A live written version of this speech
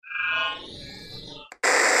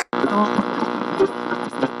Welcome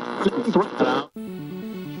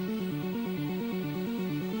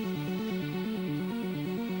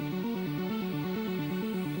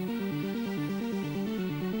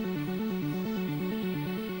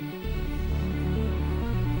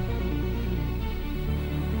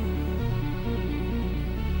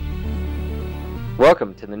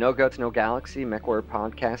to the No Guts, No Galaxy MechWarrior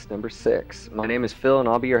Podcast number 6. My name is Phil, and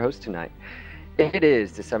I'll be your host tonight. It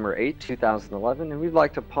is December 8, 2011, and we'd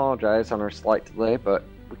like to apologize on our slight delay, but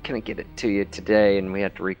we couldn't get it to you today, and we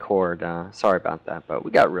had to record. Sorry about that, but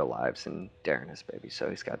we got real lives, and Darren is baby, so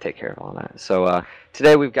he's got to take care of all that. So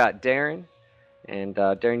today we've got Darren, and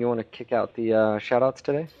Darren, you want to kick out the shout-outs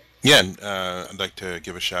today? Yeah, I'd like to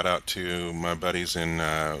give a shout out to my buddies in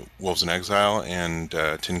Wolves in Exile and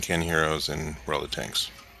Tin Can Heroes and World of Tanks.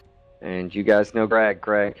 And you guys know Greg.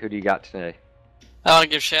 Greg, who do you got today? I want to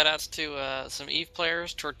give shout outs to some EVE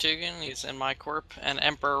players, Tortugan, he's in my corp, and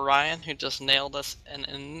Emperor Ryan, who just nailed us an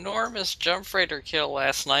enormous Jump Freighter kill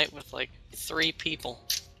last night with like 3 people.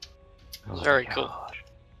 Very cool.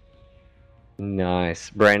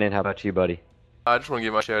 Nice. Brandon, how about you, buddy? I just want to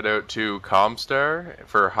give my shout out to Comstar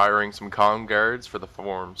for hiring some comm guards for the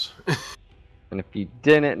forums. And if you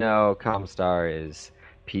didn't know, Comstar is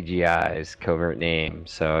PGI's covert name.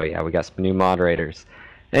 So yeah, we got some new moderators.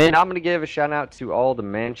 And I'm going to give a shout out to all the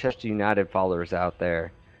Manchester United followers out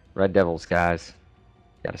there. Red Devils, guys.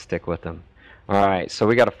 Got to stick with them. Alright, so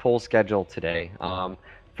we got a full schedule today.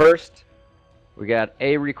 First, we got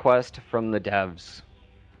a request from the devs,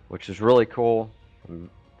 which is really cool.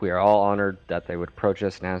 We are all honored that they would approach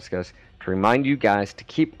us and ask us to remind you guys to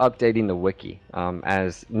keep updating the wiki.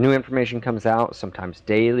 As new information comes out, sometimes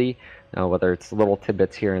daily, whether it's little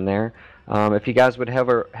tidbits here and there. If you guys would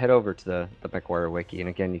head over to the MechWarrior wiki, and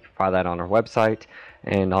again, you can find that on our website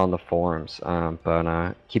and on the forums.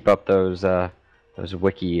 But keep up those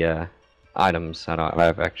wiki items.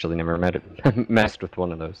 I've actually never messed with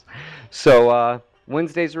one of those. So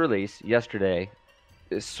Wednesday's release yesterday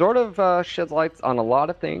sort of sheds lights on a lot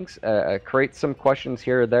of things, creates some questions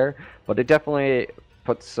here or there, but it definitely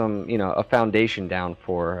puts some, a foundation down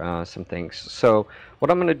for some things. So what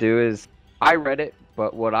I'm going to do is, I read it,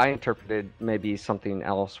 but what I interpreted may be something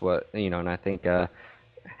else, and I think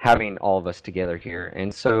having all of us together here.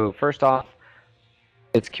 And so first off,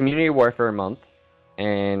 it's Community Warfare Month,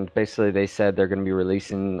 and basically they said they're going to be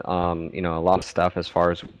releasing, a lot of stuff as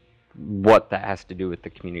far as what that has to do with the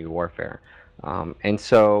community warfare. And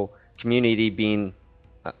so, community being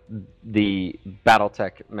the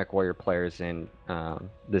BattleTech MechWarrior players in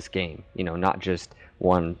this game, not just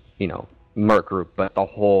one, merc group, but the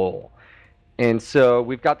whole. And so,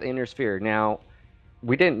 we've got the Inner Sphere. Now,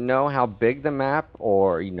 we didn't know how big the map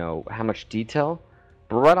or, how much detail,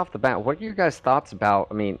 but right off the bat, what are your guys' thoughts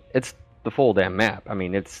about, it's the full damn map.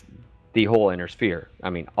 It's the whole Inner Sphere.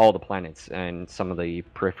 All the planets and some of the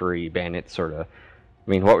periphery bandits sort of.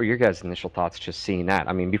 What were your guys' initial thoughts just seeing that?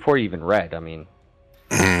 Before you even read, That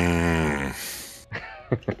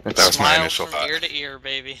was my initial thought. Ear to ear,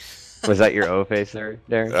 baby. Was that your O face there,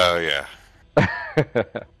 Darren? Oh, yeah.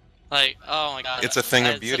 Like, oh my god. It's a thing I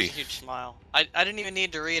of had beauty. Such a huge smile. I didn't even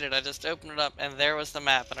need to read it. I just opened it up, and there was the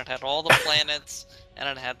map, and it had all the planets, and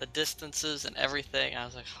it had the distances and everything. I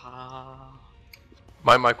was like, ah.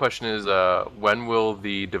 My question is, when will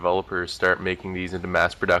the developers start making these into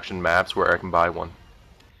mass production maps where I can buy one?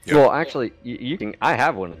 Yep. Well, actually, you can. I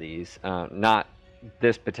have one of these. Not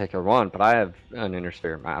this particular one, but I have an Inner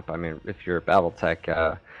Sphere map. If you're a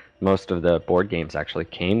BattleTech, most of the board games actually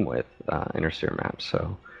came with Inner Sphere maps.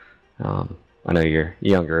 So I know you're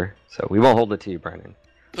younger, so we won't hold it to you, Brandon.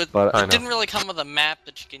 But it didn't really come with a map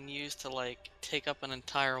that you can use to take up an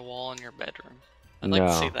entire wall in your bedroom. I'd like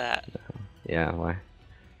to see that. No. Yeah, why?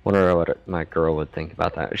 Wonder what my girl would think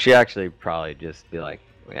about that. She actually probably just be like,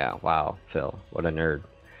 "Yeah, wow, Phil, what a nerd."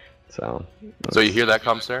 So you hear that,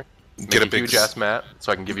 Comstar? Get a big huge ass map, so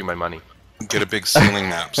I can give you my money. Get a big ceiling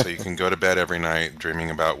map so you can go to bed every night dreaming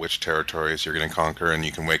about which territories you're going to conquer, and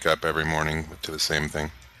you can wake up every morning to the same thing.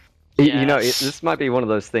 Yes. This might be one of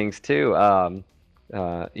those things too. To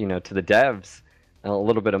the devs, a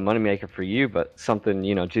little bit of moneymaker for you, but something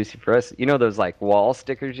juicy for us. Those wall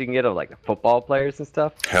stickers you can get of the football players and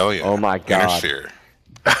stuff. Hell yeah! Oh my god! Inner Sphere.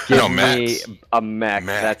 Give me a mech.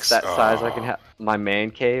 That's that size. I can have my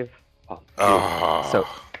man cave.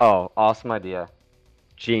 Awesome idea.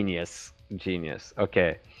 Genius.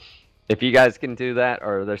 Okay. If you guys can do that,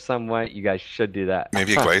 or there's some way, you guys should do that.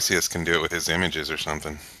 Maybe Iglesias can do it with his images or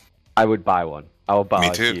something. I would buy one. I will buy Me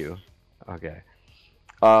it too. to you. Okay.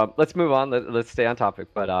 Let's move on. Let's stay on topic.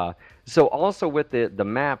 But so also with the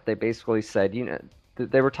map, they basically said,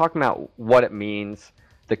 they were talking about what it means.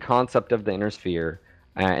 the concept of the Inner Sphere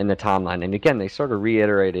and the timeline. And again, they sort of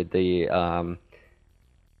reiterated the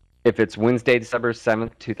if it's Wednesday, December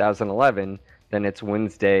 7th, 2011, then it's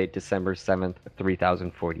Wednesday, December 7th,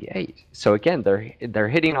 3048. So again, they're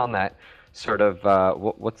hitting on that sort of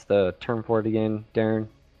what's the term for it again, Darren?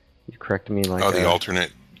 You corrected me like the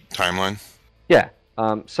alternate timeline. Yeah.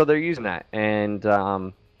 So they're using that,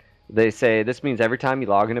 and they say this means every time you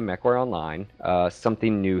log into MechWarrior Online,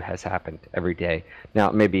 something new has happened every day.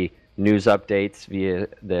 Now, maybe news updates via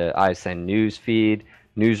the ISN news feed,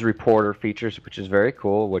 news reporter features, which is very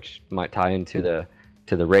cool, which might tie into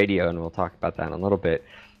the radio, and we'll talk about that in a little bit.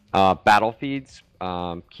 Battle feeds,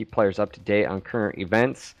 keep players up to date on current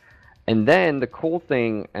events. And then the cool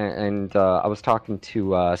thing, and I was talking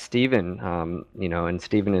to Steven, and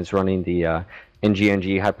Steven is running the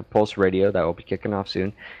NGNG Hyperpulse radio that will be kicking off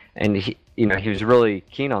soon. And he was really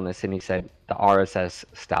keen on this, and he said the RSS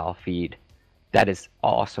style feed, that is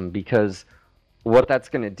awesome, because what that's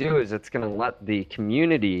going to do is it's going to let the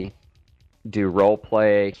community do role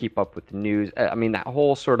play, keep up with the news. I mean, that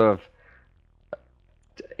whole sort of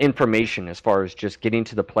information as far as just getting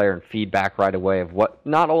to the player and feedback right away of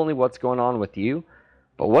not only what's going on with you,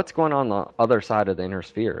 but what's going on the other side of the Inner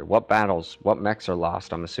Sphere. What battles, what mechs are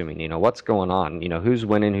lost, I'm assuming, what's going on, who's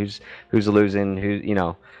winning, who's losing,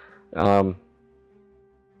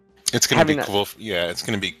 It's going to be cool. Yeah, it's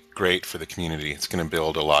going to be great for the community. It's going to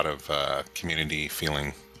build a lot of community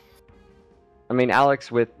feeling. I mean,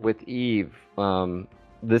 Alex, with Eve,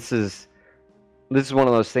 this is one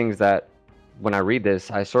of those things that when I read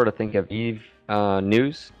this, I sort of think of Eve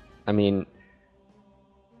news. I mean,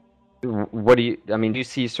 do you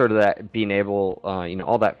see sort of that being able,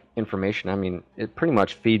 all that information? I mean, it pretty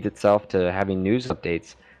much feeds itself to having news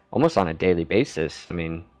updates almost on a daily basis. I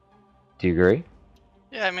mean, do you agree?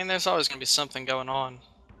 Yeah, I mean, there's always going to be something going on,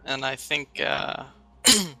 and I think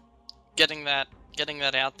getting that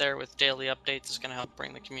out there with daily updates is going to help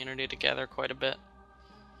bring the community together quite a bit.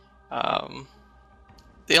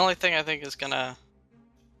 The only thing I think is going to,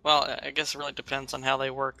 well, I guess it really depends on how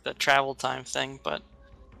they work the travel time thing, but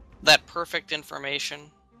that perfect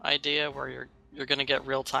information idea where you're going to get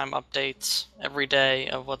real-time updates every day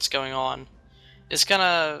of what's going on is going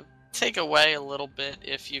to take away a little bit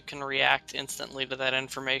if you can react instantly to that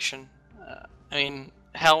information. I mean,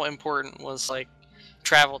 how important was like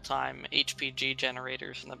travel time HPG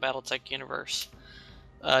generators in the BattleTech universe?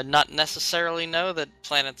 Not necessarily know that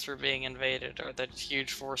planets were being invaded or that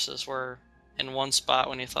huge forces were in one spot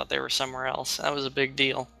when you thought they were somewhere else. That was a big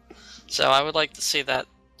deal. So I would like to see that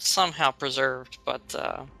somehow preserved, but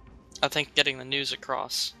I think getting the news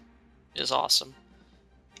across is awesome.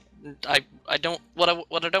 What I don't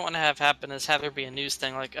want to have happen is have there be a news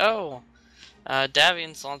thing like,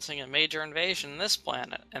 Davian's launching a major invasion on this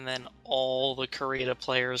planet, and then all the Karita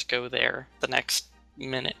players go there the next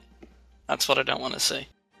minute. That's what I don't want to see.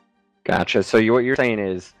 Gotcha. So what you're saying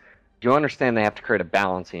is, you understand they have to create a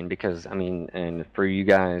balancing, because, I mean, and for you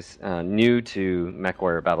guys new to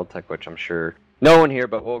MechWarrior BattleTech, which I'm sure no one here,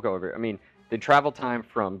 but we'll go over it. I mean, the travel time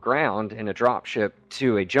from ground in a dropship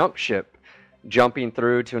to a jump ship, jumping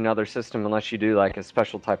through to another system, unless you do like a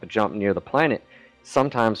special type of jump near the planet,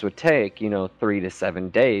 sometimes would take 3 to 7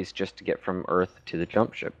 days just to get from Earth to the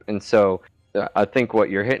jump ship. And so I think what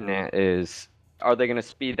you're hitting at is, are they going to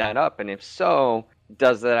speed that up? And if so,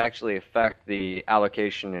 does that actually affect the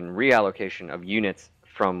allocation and reallocation of units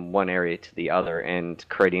from one area to the other, and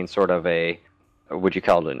creating sort of a, would you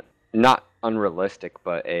call it, not unrealistic,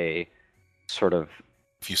 but a sort of...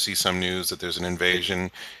 If you see some news that there's an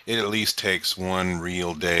invasion, it at least takes one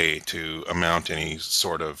real day to amount any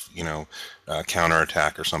sort of,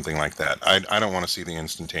 counterattack or something like that. I don't want to see the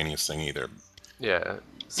instantaneous thing either. Yeah.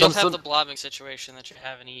 You'll have the blobbing situation that you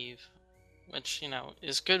have in Eve, which,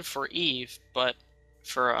 is good for Eve, but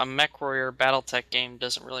for a MechWarrior BattleTech game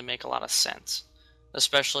doesn't really make a lot of sense,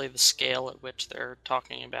 especially the scale at which they're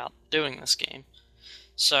talking about doing this game.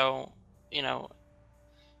 So,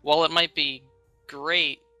 while it might be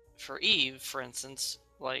great for Eve, for instance,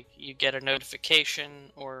 like you get a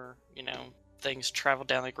notification or, things travel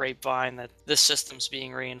down the grapevine that this system's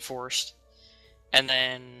being reinforced, and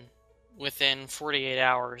then within 48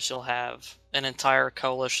 hours you'll have an entire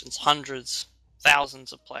coalition's hundreds,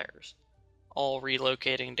 thousands of players all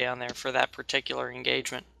relocating down there for that particular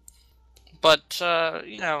engagement. But,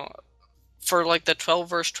 for like the 12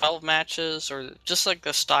 versus 12 matches, or just like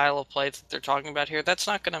the style of play that they're talking about here, that's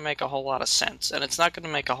not going to make a whole lot of sense, and it's not going to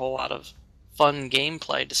make a whole lot of fun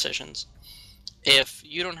gameplay decisions if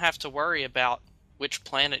you don't have to worry about which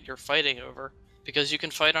planet you're fighting over, because you can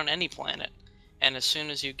fight on any planet. and as soon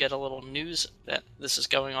as you get a little news that this is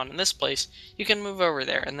going on in this place, you can move over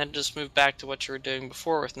there and then just move back to what you were doing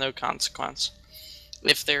before with no consequence.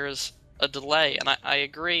 If there's a delay, and I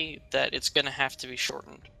agree that it's going to have to be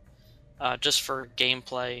shortened, just for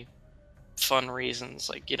gameplay fun reasons.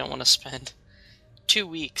 Like, you don't want to spend 2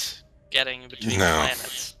 weeks getting between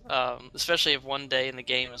planets, especially if one day in the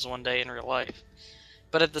game is one day in real life.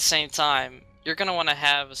 But at the same time, you're going to want to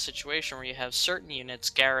have a situation where you have certain units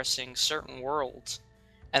garrisoning certain worlds,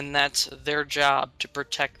 and that's their job to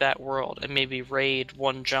protect that world and maybe raid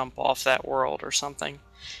one jump off that world or something.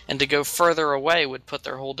 And to go further away would put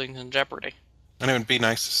their holdings in jeopardy. And it would be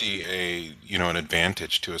nice to see an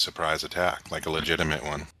advantage to a surprise attack, like a legitimate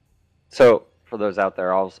one. So for those out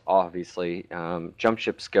there, obviously, jump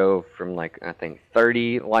ships go from like, I think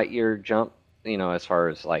 30 light year jump, as far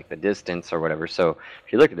as like the distance or whatever. So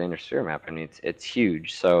if you look at the Intersphere map, I mean, it's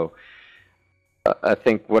huge. So I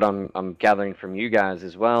think what I'm gathering from you guys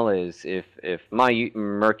as well is if my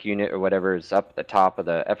Merc unit or whatever is up at the top of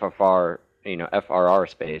the FRR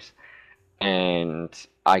space, and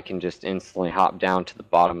I can just instantly hop down to the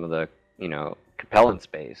bottom of the Capellan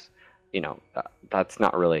space, that's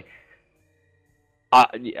not really.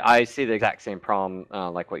 I see the exact same problem,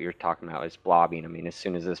 like what you're talking about, is blobbing. I mean, as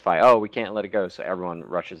soon as this fight, we can't let it go, so everyone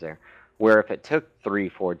rushes there. Where if it took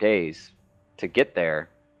 3-4 days to get there,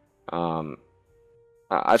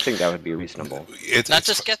 I think that would be reasonable. Not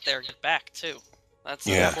just get there, get back too. That's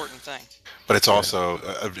the important thing. But it's also,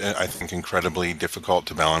 I think, incredibly difficult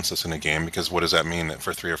to balance this in a game, because what does that mean? That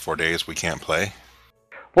for 3 or 4 days we can't play?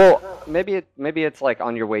 Well, maybe it's like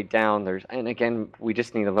on your way down. And again, we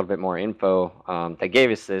just need a little bit more info. They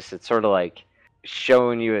gave us this. It's sort of like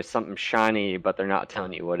showing you as something shiny, but they're not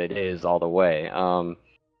telling you what it is all the way.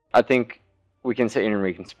 I think we can sit here and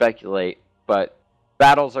we can speculate, but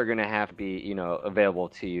battles are going to have to be, available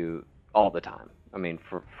to you all the time. I mean,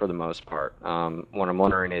 for the most part. What I'm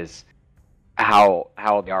wondering is how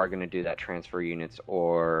they are going to do that transfer units,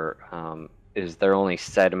 or is there only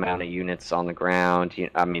set amount of units on the ground?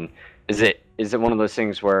 I mean, is it one of those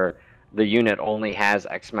things where the unit only has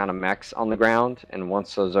X amount of mechs on the ground, and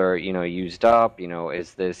once those are used up,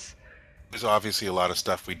 is this? There's obviously a lot of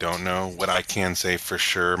stuff we don't know. What I can say for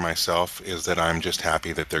sure myself is that I'm just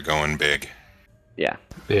happy that they're going big. Yeah.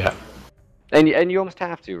 Yeah. And you almost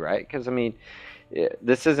have to, right? Because I mean,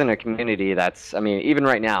 this isn't a community that's, I mean, even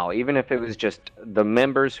right now, even if it was just the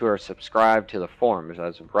members who are subscribed to the forums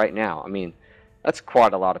as of right now, I mean, that's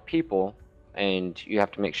quite a lot of people, and you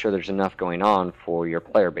have to make sure there's enough going on for your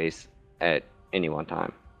player base at any one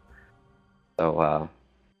time. So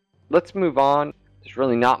let's move on. There's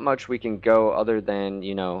really not much we can go other than,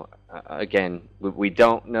 again, we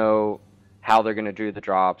don't know how they're going to do the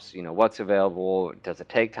drops, what's available, does it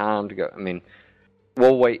take time to go? I mean,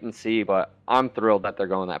 we'll wait and see, but I'm thrilled that they're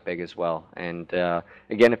going that big as well. And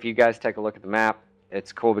again, if you guys take a look at the map,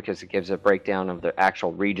 it's cool because it gives a breakdown of the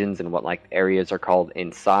actual regions and what like areas are called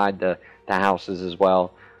inside the houses as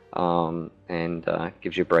well, and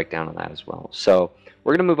gives you a breakdown of that as well. So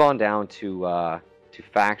we're gonna move on down to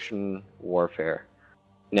faction warfare.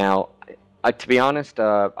 Now, to be honest,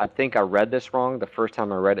 I think I read this wrong the first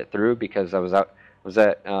time I read it through, because I was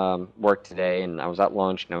at work today, and I was at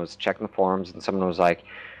lunch, and I was checking the forums, and someone was like,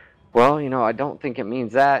 well, I don't think it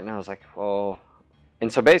means that. And I was like, well, and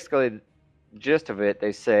so basically the gist of it,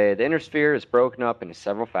 they say the Intersphere is broken up into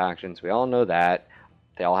several factions. We all know that.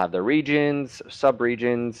 They all have their regions,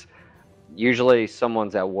 sub-regions. Usually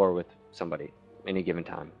someone's at war with somebody any given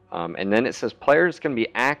time. And then it says players can be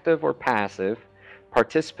active or passive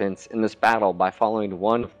participants in this battle by following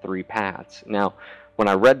one of 3 paths. Now, when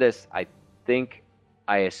I read this, I think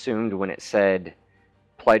I assumed when it said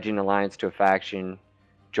pledging alliance to a faction,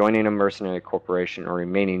 joining a mercenary corporation, or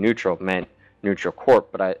remaining neutral meant neutral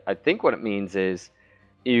corp, but I think what it means is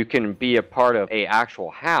you can be a part of a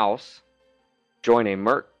actual house, join a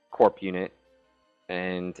merc corp unit,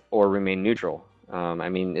 or remain neutral. I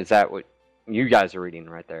mean, is that what you guys are reading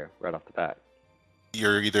right there, right off the bat?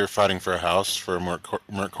 You're either fighting for a house, for a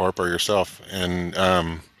merc corp, or yourself, and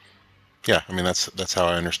yeah, I mean that's how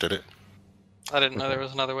I understood it. I didn't know there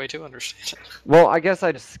was another way to understand it. Well, I guess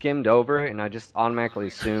I just skimmed over it, and I just automatically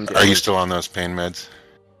assumed. Are you still on those pain meds?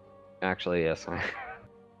 Actually, yes.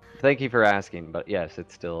 Thank you for asking, but yes,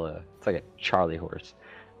 it's still it's like a Charlie horse.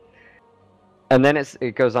 And then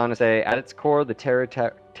it goes on to say, at its core, the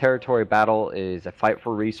territory battle is a fight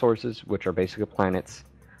for resources, which are basically planets.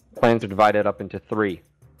 Planets are divided up into 3.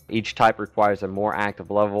 Each type requires a more active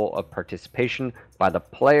level of participation by the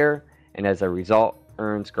player, and as a result,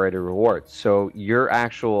 earns greater rewards. So your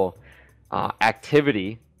actual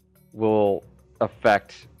activity will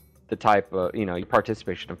affect the type of, your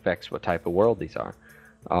participation affects what type of world these are.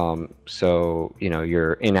 So,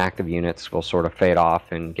 your inactive units will sort of fade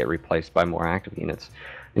off and get replaced by more active units.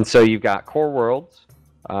 And so you've got core worlds,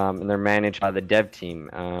 and they're managed by the dev team.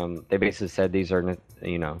 They basically said these are,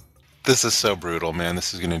 This is so brutal, man.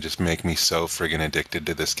 This is going to just make me so friggin' addicted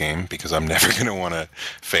to this game because I'm never going to want to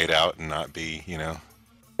fade out and not be,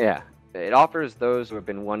 Yeah, it offers those who have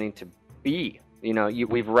been wanting to be,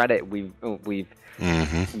 we've read it, we've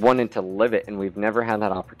wanted to live it, and we've never had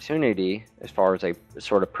that opportunity as far as a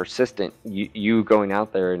sort of persistent, you going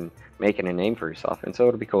out there and making a name for yourself. And so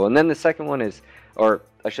it'll be cool. And then the second one is, or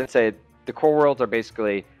I should say, the core worlds are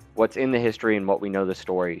basically what's in the history and what we know the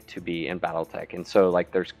story to be in BattleTech. And so,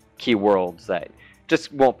 like, there's key worlds that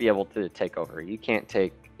just won't be able to take over. You can't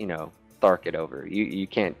take, Tharkit over. You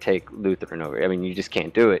can't take Lutheran over. I mean, you just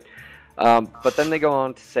can't do it. But then they go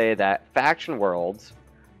on to say that faction worlds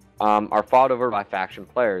are fought over by faction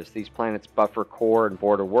players. These planets buffer core and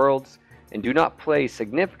border worlds and do not play a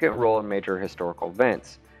significant role in major historical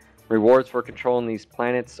events. Rewards for controlling these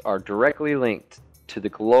planets are directly linked to the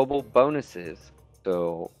global bonuses.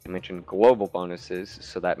 So I mentioned global bonuses,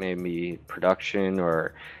 so that may be production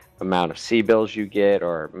or amount of C-bills you get,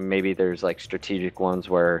 or maybe there's like strategic ones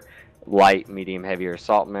where light, medium, heavy, or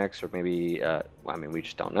assault mechs, or maybe, we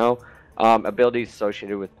just don't know. Abilities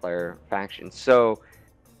associated with player factions. So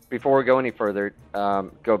before we go any further,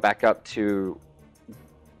 go back up to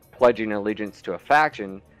pledging allegiance to a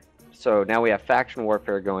faction. So now we have faction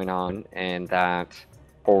warfare going on, and that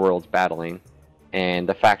core worlds battling, and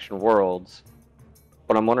the faction worlds.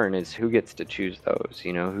 What I'm wondering is who gets to choose those?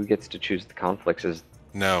 Who gets to choose the conflicts?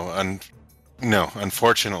 No,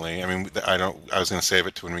 unfortunately. I mean, I was going to save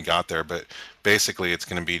it to when we got there, but basically it's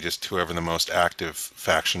going to be just whoever the most active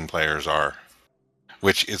faction players are,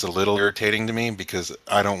 which is a little irritating to me because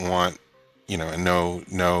I don't want, and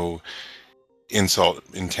no insult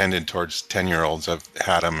intended towards 10-year-olds. I've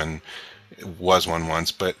had them and was one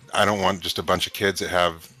once, but I don't want just a bunch of kids that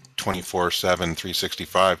have 24/7,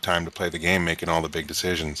 365 time to play the game, making all the big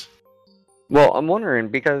decisions. Well, I'm wondering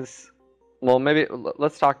because, maybe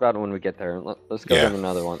let's talk about it when we get there. Let's go to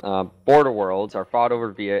another one. Border worlds are fought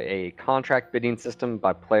over via a contract bidding system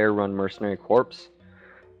by player-run mercenary corps.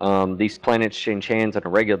 These planets change hands on a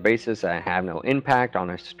regular basis and have no impact on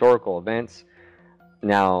historical events.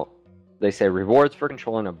 Now, they say rewards for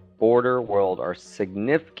controlling a border world are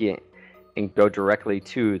significant and go directly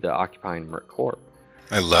to the occupying Merc Corp.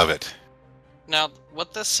 I love it. Now,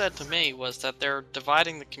 what this said to me was that they're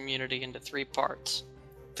dividing the community into three parts.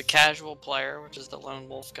 The casual player, which is the lone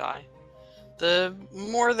wolf guy. The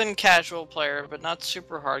more than casual player, but not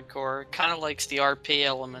super hardcore, kind of likes the RP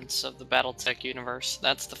elements of the BattleTech universe.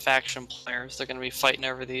 That's the faction players. They're going to be fighting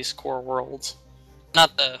over these core worlds.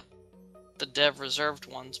 Not the dev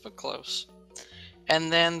reserved ones, but close.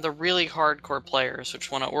 And then the really hardcore players,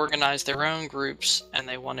 which want to organize their own groups, and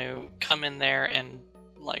they want to come in there and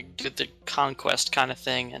like do the conquest kind of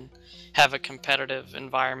thing and have a competitive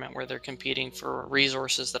environment where they're competing for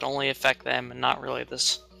resources that only affect them and not really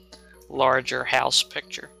this larger house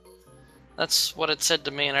picture. That's what it said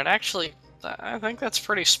to me, and I think that's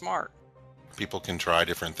pretty smart. People can try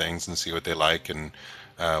different things and see what they like, and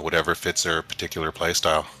whatever fits their particular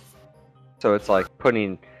playstyle. So it's like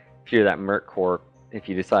putting, if you're that Merc Corp, if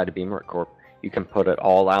you decide to be Merc Corp, you can put it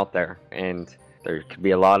all out there, and there could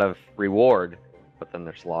be a lot of reward, but then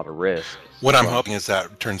there's a lot of risk. What I'm hoping is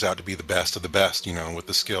that turns out to be the best of the best, with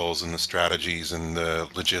the skills and the strategies and the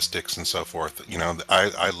logistics and so forth.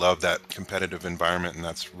 I love that competitive environment, and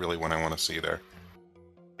that's really what I want to see there.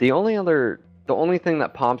 The only thing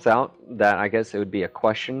that pops out that I guess it would be a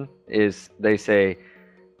question is they say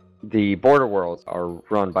the border worlds are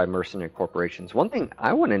run by mercenary corporations. One thing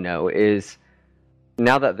I want to know is,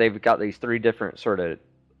 now that they've got these three different sort of,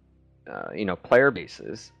 player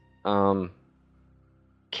bases,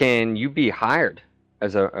 can you be hired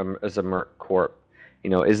as a Merc Corp?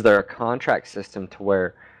 Is there a contract system to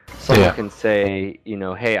where someone can say,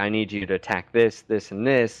 hey, I need you to attack this, this, and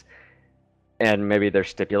this, and maybe there's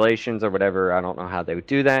stipulations or whatever. I don't know how they would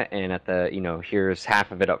do that. And at the, here's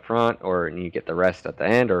half of it up front, or you get the rest at the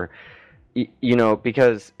end, or,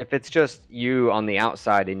 because if it's just you on the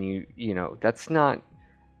outside and that's not.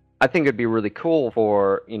 I think it'd be really cool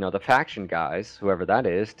for, the faction guys, whoever that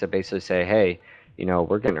is, to basically say, hey,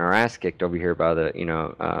 we're getting our ass kicked over here by the,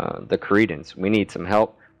 the Cretans. We need some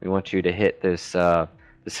help. We want you to hit this, the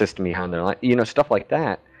system behind their line, stuff like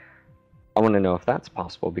that. I want to know if that's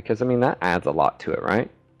possible, because, that adds a lot to it, right?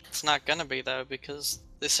 It's not going to be, though, because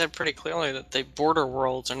they said pretty clearly that the border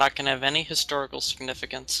worlds are not going to have any historical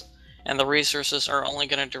significance, and the resources are only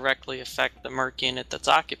going to directly affect the merc unit that's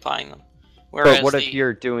occupying them. Whereas But what if the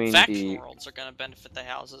you're doing faction worlds are going to benefit the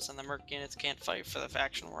houses, and the merc units can't fight for the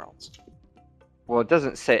faction worlds. Well, it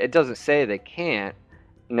doesn't say they can't.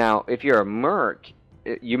 Now, if you're a merc,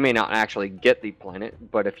 you may not actually get the planet,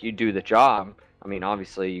 but if you do the job, I mean,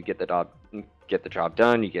 obviously you get the job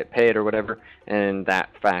done, you get paid or whatever, and that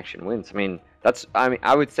faction wins.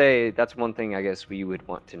 I would say that's one thing I guess we would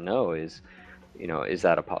want to know is, is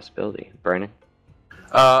that a possibility, Brandon?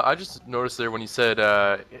 I just noticed there when you said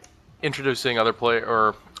introducing other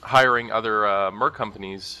or hiring other merc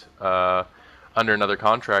companies under another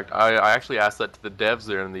contract. I actually asked that to the devs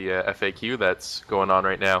there in the FAQ that's going on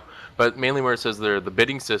right now. But mainly where it says there, the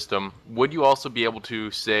bidding system, would you also be able to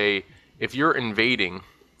say, if you're invading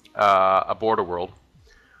a border world,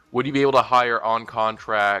 would you be able to hire on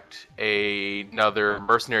contract another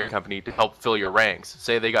mercenary company to help fill your ranks?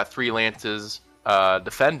 Say they got 3 lances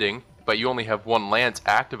defending, but you only have 1 lance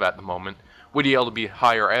active at the moment. Would you be able to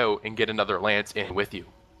hire out and get another lance in with you?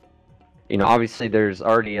 Obviously there's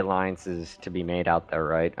already alliances to be made out there,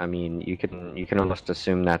 right? I mean, you can almost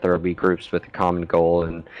assume that there will be groups with a common goal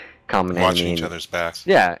and common enemy. Watching each other's backs.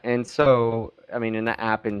 Yeah, and so, I mean, and that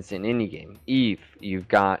happens in any game. EVE, you've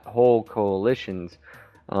got whole coalitions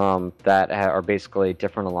that are basically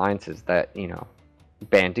different alliances that,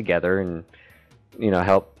 band together and,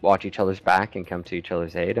 help watch each other's back and come to each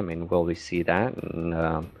other's aid. I mean, will we see that? And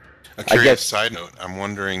a curious side note, I'm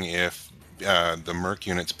wondering if the merc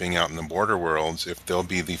units being out in the border worlds, if they'll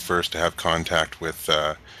be the first to have contact with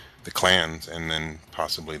the clans, and then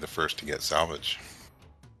possibly the first to get salvage.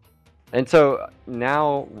 And so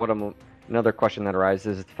now, another question that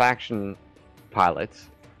arises is faction pilots.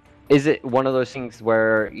 Is it one of those things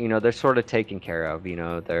where they're sort of taken care of?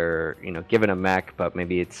 They're given a mech, but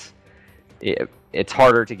maybe it's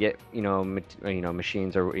harder to get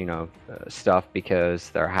machines or stuff because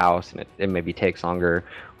they're a house, and it maybe takes longer.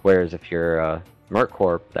 Whereas if you're a Merc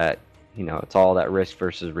Corp, that it's all that risk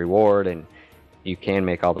versus reward, and you can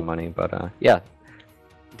make all the money. But yeah,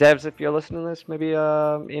 devs, if you're listening to this, maybe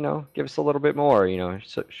give us a little bit more.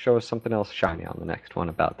 Show us something else shiny on the next one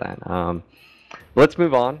about that. Let's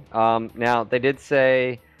move on. Now they did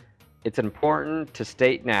say it's important to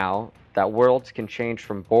state now that worlds can change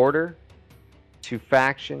from border to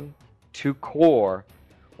faction to core,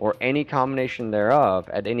 or any combination thereof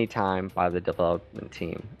at any time by the development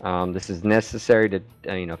team. This is necessary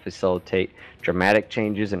to facilitate dramatic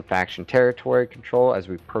changes in faction territory control as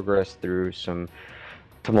we progress through some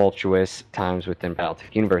tumultuous times within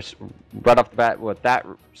Battletech Universe. Right off the bat, what that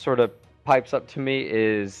sort of pipes up to me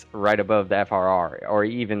is right above the FRR, or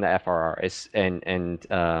even the FRR,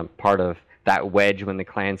 and part of that wedge when the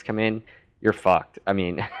clans come in, you're fucked. I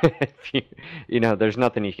mean, if there's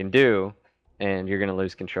nothing you can do, and you're going to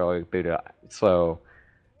lose control of Buddha. So,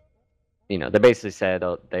 they basically said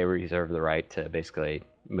they reserve the right to basically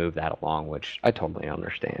move that along, which I totally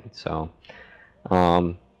understand. So,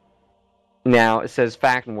 now it says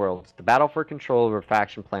faction worlds. The battle for control over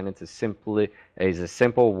faction planets is a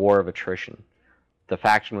simple war of attrition. The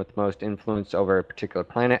faction with most influence over a particular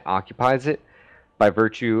planet occupies it. By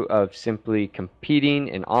virtue of simply competing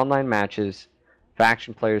in online matches,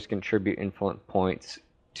 faction players contribute influence points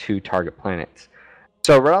to target planets.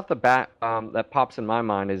 So right off the bat, that pops in my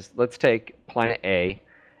mind is, let's take Planet A,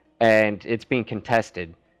 and it's being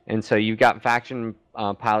contested. And so you've got faction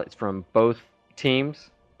pilots from both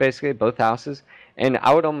teams, basically both houses. And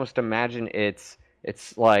I would almost imagine it's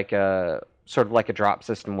like sort of like a drop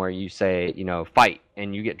system where you say, fight,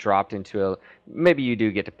 and you get dropped into maybe you do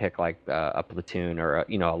get to pick like a platoon or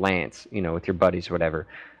a lance, with your buddies or whatever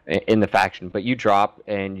in the faction. But you drop,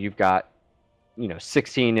 and you've got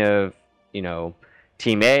 16 of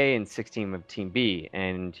Team A and 16 of Team B,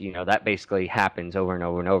 and that basically happens over and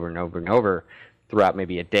over and over and over and over throughout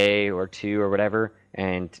maybe a day or two or whatever,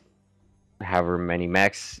 and however many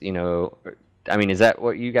mechs. I mean, is that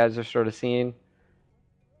what you guys are sort of seeing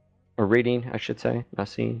or reading? I should say, not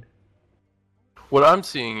seeing. What I'm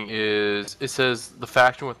seeing is it says the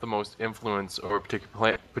faction with the most influence over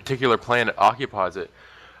a particular planet occupies it.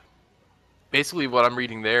 Basically, what I'm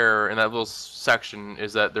reading there in that little section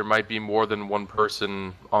is that there might be more than one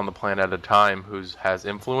person on the planet at a time who has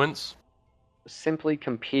influence. Simply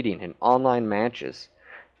competing in online matches,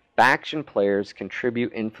 faction players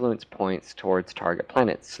contribute influence points towards target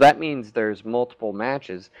planets. So that means there's multiple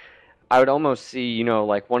matches. I would almost see,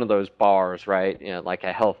 like one of those bars, right? Like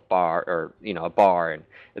a health bar or, a bar, and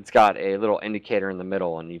it's got a little indicator in the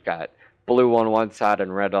middle, and you've got blue on one side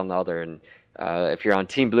and red on the other, and if you're on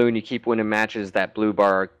Team Blue and you keep winning matches, that blue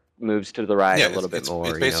bar moves to the right Yeah, a little bit more.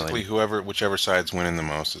 it's basically whichever side's winning the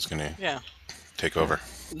most is going to take over.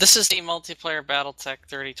 This is the multiplayer BattleTech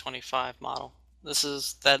 3025 model. This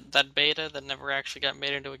is that beta that never actually got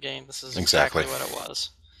made into a game. This is exactly what it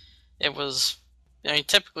was. It was,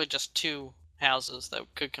 typically just 2 houses that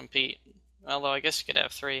could compete. Although I guess you could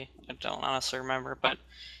have 3. I don't honestly remember, but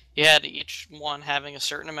you had each one having a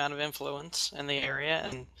certain amount of influence in the area,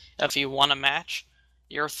 and if you won a match,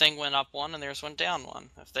 your thing went up 1 and theirs went down 1.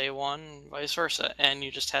 If they won, vice versa, and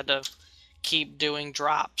you just had to keep doing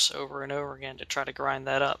drops over and over again to try to grind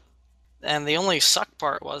that up. And the only suck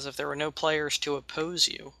part was if there were no players to oppose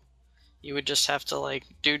you, you would just have to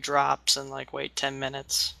do drops and wait 10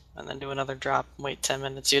 minutes and then do another drop and wait 10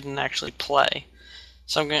 minutes. You didn't actually play.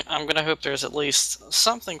 So I'm gonna hope there's at least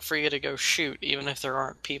something for you to go shoot, even if there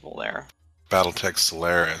aren't people there. BattleTech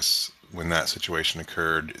Solaris, when that situation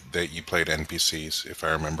occurred, that you played NPCs, if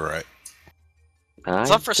I remember right.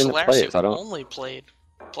 Except for Solaris, you only played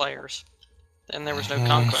players, and there was no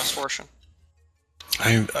conquest portion.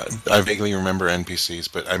 I vaguely remember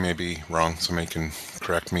NPCs, but I may be wrong. Somebody can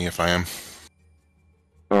correct me if I am.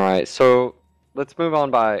 All right, so let's move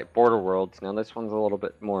on by Border Worlds. Now this one's a little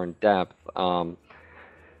bit more in depth.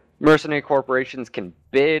 Mercenary corporations can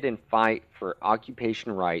bid and fight for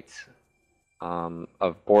occupation rights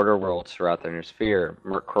of border worlds throughout the inner sphere.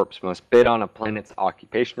 Merc Corps must bid on a planet's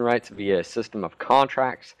occupation rights via a system of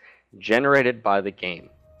contracts generated by the game.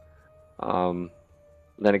 Then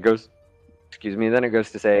it goes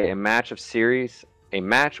to say a match or series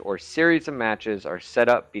of matches are set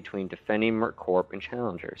up between defending Merc Corp and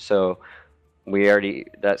challengers. So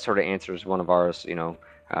that sort of answers one of ours,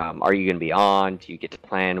 are you going to be on? Do you get to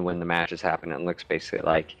plan when the matches happen? It looks basically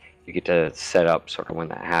like you get to set up sort of when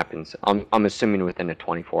that happens. I'm assuming within a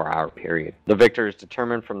 24-hour period. The victor is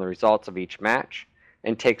determined from the results of each match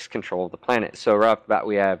and takes control of the planet. So right off the bat,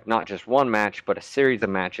 we have not just one match, but a series of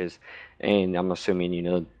matches, and I'm assuming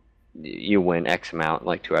you win X amount,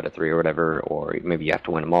 like 2 out of 3 or whatever, or maybe you have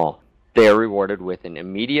to win them all. They are rewarded with an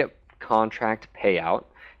immediate contract payout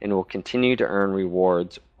and will continue to earn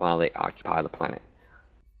rewards while they occupy the planet.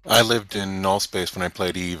 I lived in null space when I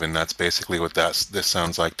played Eve, and that's basically what this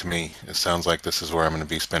sounds like to me. It sounds like this is where I'm going to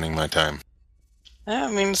be spending my time. Yeah,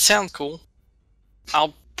 I mean, it sounds cool.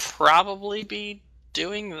 I'll probably be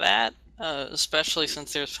doing that, especially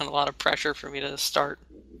since there's been a lot of pressure for me to start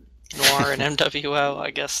Noir and MWO. I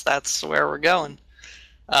guess that's where we're going.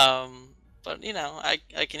 But I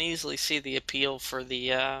can easily see the appeal for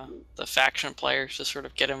the faction players to sort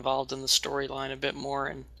of get involved in the storyline a bit more,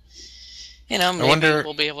 and maybe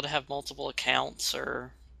we'll be able to have multiple accounts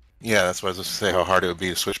or. Yeah, that's what I was going to say. How hard it would be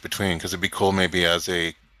to switch between, because it'd be cool maybe as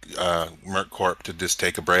a Merc Corp to just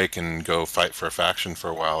take a break and go fight for a faction for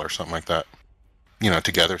a while or something like that.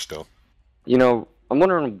 Together still. I'm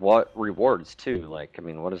wondering what rewards too.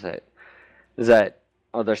 What is that?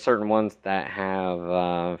 Are there certain ones that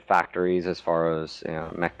have factories as far as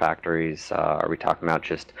mech factories? Are we talking about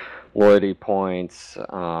just loyalty points?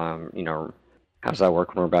 How does that work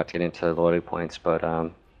when we're about to get into the loyalty points? But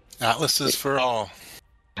Atlas is for all.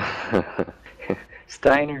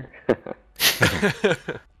 Steiner.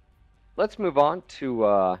 Let's move on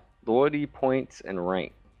to loyalty points and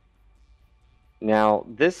rank. Now,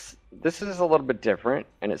 this is a little bit different,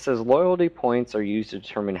 and it says loyalty points are used to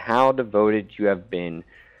determine how devoted you have been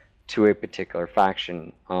to a particular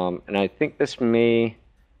faction. And I think this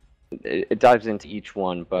it dives into each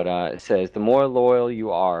one, but it says the more loyal you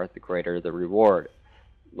are, the greater the reward.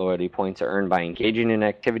 Loyalty points are earned by engaging in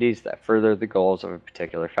activities that further the goals of a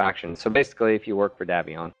particular faction. So basically, if you work for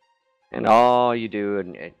Davion, and all you do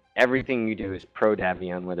and everything you do is pro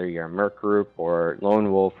Davion, whether you're a Merc group or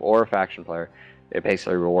Lone Wolf or a faction player, it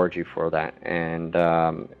basically rewards you for that. And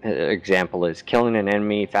an example is killing an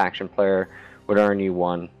enemy faction player would earn you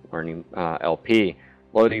 1 LP.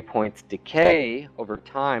 Loyalty points decay over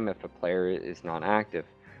time if a player is non-active.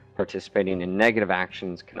 Participating in negative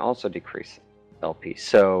actions can also decrease LP.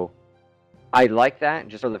 So I like that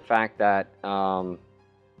just for the fact that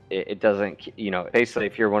it doesn't, basically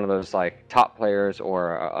if you're one of those top players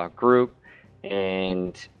or a group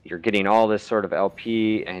and you're getting all this sort of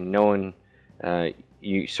LP and no one,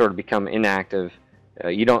 you sort of become inactive,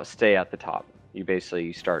 you don't stay at the top.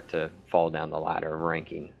 You start to fall down the ladder of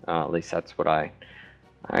ranking. At least that's what I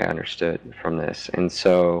understood from this. And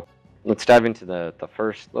so let's dive into the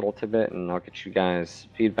first little tidbit, and I'll get you guys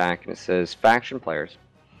feedback. And it says faction players.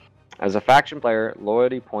 As a faction player,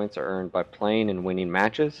 loyalty points are earned by playing and winning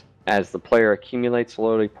matches. As the player accumulates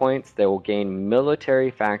loyalty points, they will gain military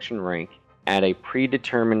faction rank at a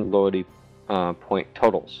predetermined loyalty point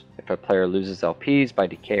totals. If a player loses LPs by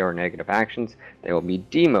decay or negative actions, they will be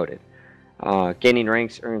demoted. Gaining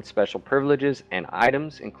ranks earns special privileges and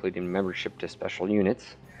items, including membership to special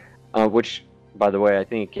units, which, by the way, I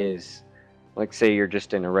think is, like, say you're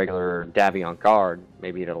just in a regular Davion guard,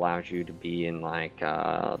 maybe it allows you to be in, like,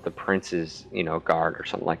 the Prince's, guard or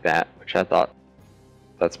something like that, which I thought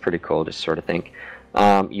that's pretty cool to sort of think.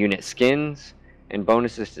 Unit skins and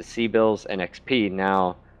bonuses to C-bills and XP.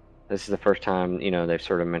 Now, this is the first time, they've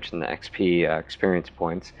sort of mentioned the XP experience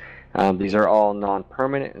points. These are all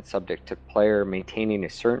non-permanent and subject to player maintaining a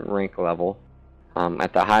certain rank level.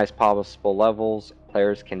 At the highest possible levels,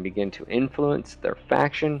 players can begin to influence their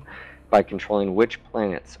faction by controlling which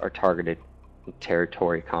planets are targeted in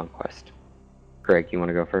territory conquest. Greg, you want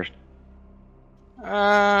to go first?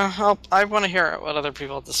 I want to hear what other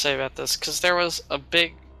people have to say about this, because there was a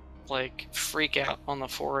big, freak out on the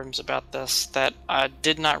forums about this that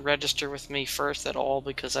did not register with me first at all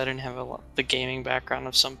because I didn't have the gaming background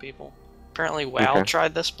of some people. Apparently WoW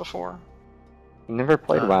tried this before. Never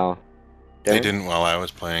played WoW. They didn't while I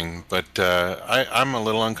was playing, but I'm a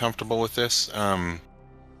little uncomfortable with this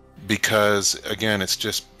because, again,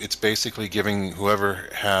 it's basically giving whoever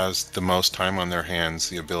has the most time on their hands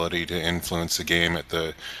the ability to influence the game at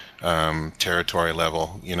the territory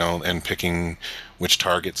level, and picking which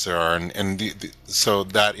targets there are, so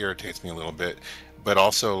that irritates me a little bit. But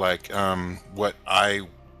also, what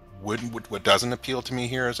doesn't appeal to me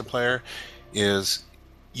here as a player is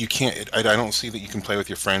you can't. I don't see that you can play with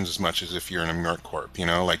your friends as much as if you're in a Merc Corp.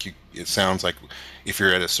 It sounds like if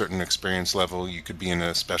you're at a certain experience level, you could be in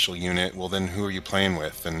a special unit. Well, then who are you playing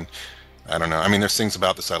with? And I don't know. I mean, there's things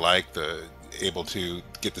about this I like, able to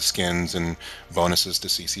get the skins and bonuses to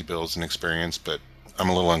CC bills and experience, but I'm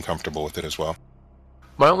a little uncomfortable with it as well.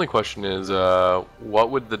 My only question is,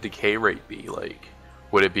 what would the decay rate be like?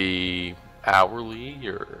 Would it be hourly,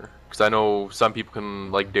 or because I know some people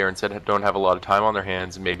can, like Darren said, don't have a lot of time on their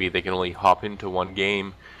hands, and maybe they can only hop into one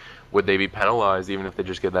game. Would they be penalized even if they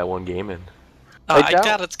just get that one game in? I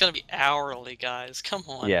doubt it's gonna be hourly, guys. Come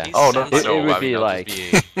on. Yeah. It would be like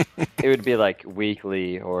it would be like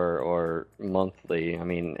weekly or monthly. I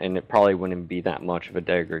mean, and it probably wouldn't be that much of a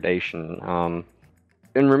degradation.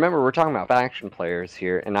 And remember, we're talking about faction players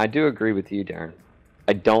here, and I do agree with you, Darren.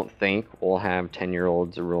 I don't think we'll have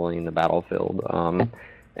 10-year-olds ruling the battlefield.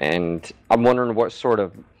 And I'm wondering what sort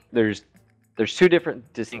of there's two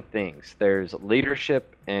different distinct things. There's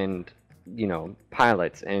leadership and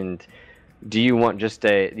pilots, and do you want just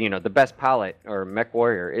the best pilot or mech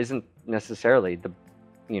warrior isn't necessarily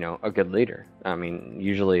a good leader. I mean,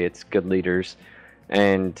 usually it's good leaders,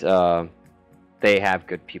 and they have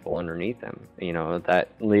good people underneath them. That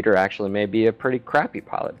leader actually may be a pretty crappy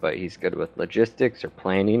pilot, but he's good with logistics or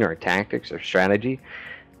planning or tactics or strategy,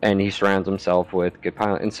 and he surrounds himself with good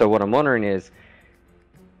pilots. And so what I'm wondering is,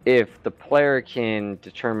 if the player can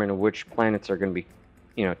determine which planets are going to be,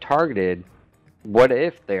 targeted, what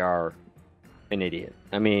if they are an idiot?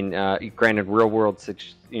 I mean, granted, real world,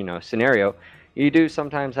 scenario, you do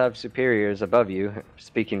sometimes have superiors above you.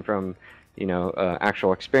 Speaking from,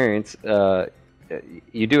 actual experience,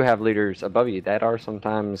 you do have leaders above you that are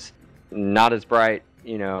sometimes not as bright,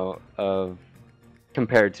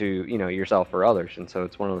 compared to, yourself or others. And so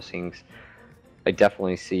it's one of those things. I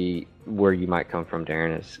definitely see where you might come from,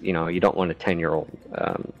 Darren, is, you don't want a 10-year-old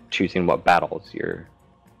choosing what battles you're...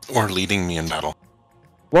 Or leading me in battle.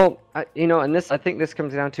 Well, and I think this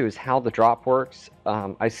comes down to is how the drop works.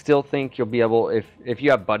 I still think you'll be able, if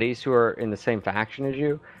you have buddies who are in the same faction as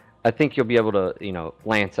you, I think you'll be able to,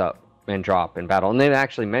 lance up and drop in battle. And they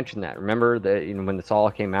actually mentioned that. Remember that, when this all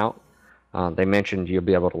came out, they mentioned you'll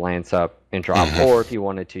be able to lance up and drop, or if you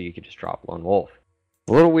wanted to, you could just drop Lone Wolf.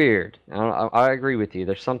 A little weird. I agree with you.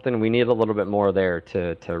 There's something we need a little bit more there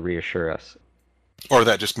to reassure us. Or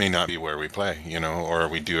that just may not be where we play, or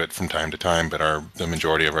we do it from time to time, but the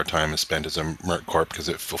majority of our time is spent as a Merc Corp because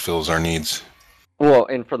it fulfills our needs. Well,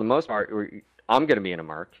 and for the most part, I'm going to be in a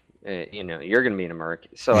Merc. You're going to be in a Merc.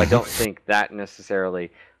 So I don't think that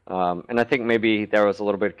necessarily... and I think maybe there was a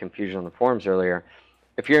little bit of confusion on the forums earlier.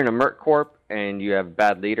 If you're in a Merc Corp and you have a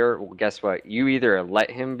bad leader, well, guess what? You either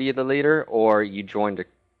let him be the leader or you joined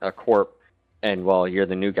a Corp and, well, you're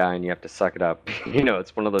the new guy and you have to suck it up.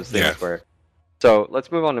 It's one of those things where... So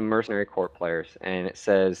let's move on to Mercenary Corp players. And it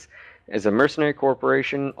says, as a mercenary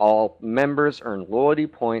corporation, all members earn loyalty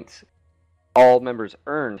points. All members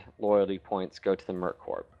earned loyalty points go to the Merc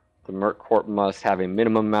Corp. The Merc Corp must have a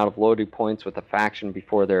minimum amount of loyalty points with a faction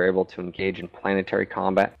before they're able to engage in planetary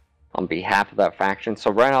combat on behalf of that faction. So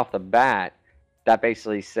right off the bat, that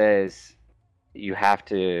basically says you have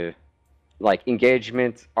to like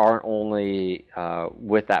engagements aren't only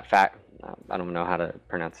with that fact. I don't know how to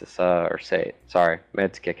pronounce this or say it. Sorry,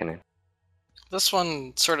 Med's kicking in. This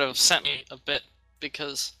one sort of sent me a bit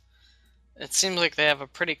because it seems like they have a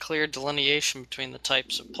pretty clear delineation between the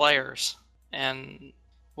types of players, and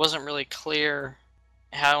wasn't really clear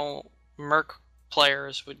how Merc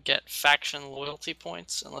players would get faction loyalty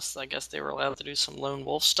points unless I guess they were allowed to do some lone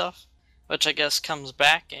wolf stuff, which I guess comes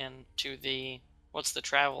back into the what's the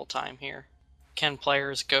travel time here? Can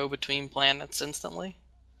players go between planets instantly?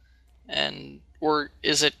 And or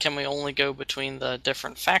is it can we only go between the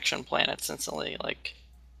different faction planets instantly? Like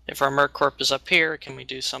if our Merc Corp is up here, can we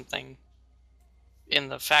do something in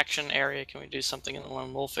the faction area? Can we do something in the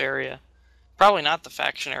lone wolf area? Probably not the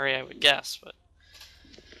faction area, I would guess, but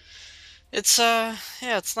it's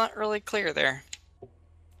it's not really clear there.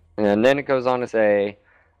 And then it goes on to say,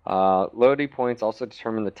 loyalty points also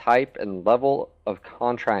determine the type and level of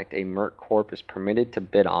contract a Merc Corp is permitted to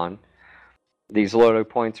bid on. These loyalty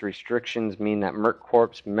points restrictions mean that Merc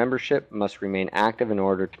Corp's membership must remain active in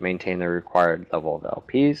order to maintain the required level of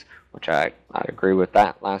LPs, which I agree with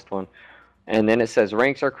that last one. And then it says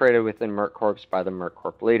ranks are created within Merc Corps by the Merc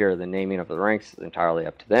Corp leader. The naming of the ranks is entirely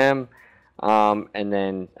up to them. And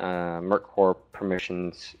then Merc Corp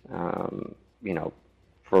permissions,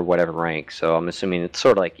 for whatever rank. So I'm assuming it's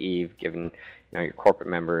sort of like EVE, giving your corporate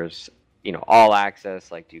members all access.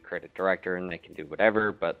 Like, do you create a director and they can do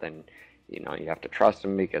whatever, but then you have to trust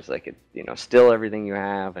them because they could steal everything you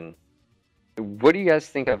have. And what do you guys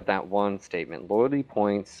think of that one statement? Loyalty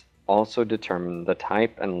points also determine the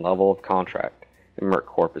type and level of contract the Merc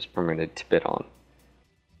Corp is permitted to bid on.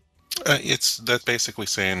 That's basically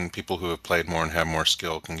saying people who have played more and have more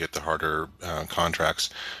skill can get the harder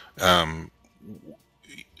contracts.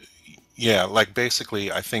 Yeah, like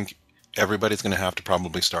basically, I think everybody's going to have to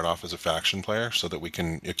probably start off as a faction player so that we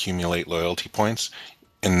can accumulate loyalty points.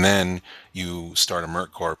 And then you start a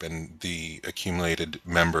Merc Corp, and the accumulated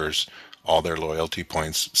members, all their loyalty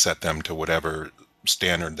points, set them to whatever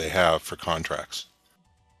standard they have for contracts.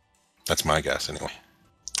 That's my guess, anyway.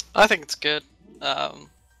 I think it's good.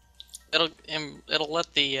 It'll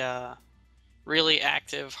let the really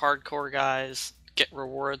active hardcore guys get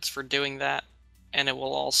rewards for doing that, and it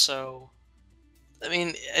will also. I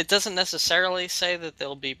mean, it doesn't necessarily say that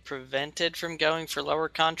they'll be prevented from going for lower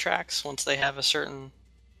contracts once they have a certain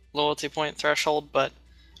loyalty point threshold, but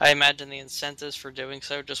I imagine the incentives for doing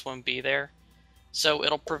so just won't be there. So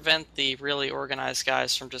it'll prevent the really organized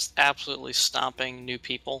guys from just absolutely stomping new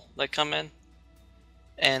people that come in,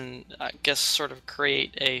 and I guess sort of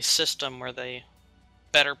create a system where the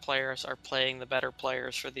better players are playing the better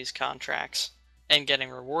players for these contracts and getting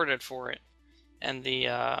rewarded for it, and the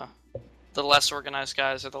less organized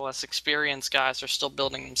guys or the less experienced guys are still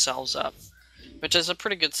building themselves up, which is a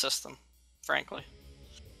pretty good system, frankly.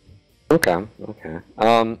 Okay.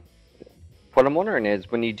 What I'm wondering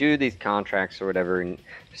is, when you do these contracts or whatever, and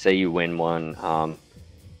say you win one,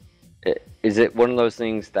 is it one of those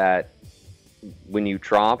things that when you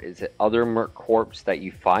drop, is it other Merc Corps that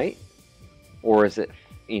you fight? Or is it,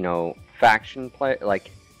 faction play?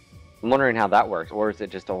 Like, I'm wondering how that works. Or is it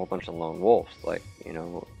just a whole bunch of lone wolves? Like,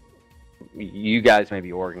 you guys may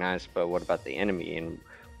be organized, but what about the enemy? And,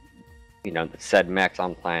 the said mechs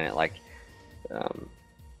on planet, like,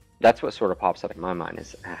 that's what sort of pops up in my mind,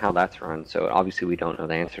 is how that's run. So obviously we don't know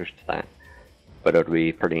the answers to that, but it would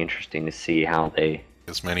be pretty interesting to see how they.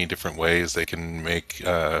 As many different ways they can make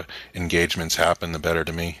engagements happen, the better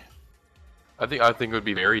to me. I think it would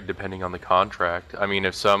be varied depending on the contract. I mean,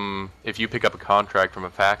 if you pick up a contract from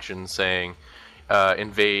a faction saying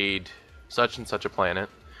invade such and such a planet,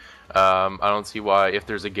 I don't see why, if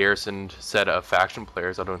there's a garrisoned set of faction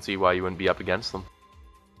players, I don't see why you wouldn't be up against them.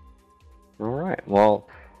 All right. Well,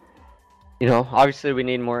 obviously we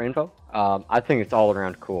need more info. I think it's all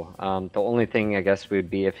around cool. The only thing I guess we'd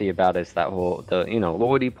be iffy about is that whole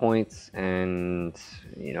loyalty points and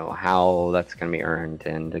how that's going to be earned.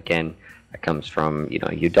 And again, that comes from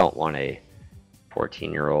you don't want a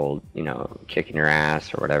 14-year-old kicking your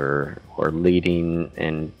ass or whatever, or leading.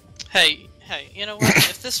 And hey, you know what?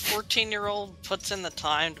 If this 14-year-old puts in the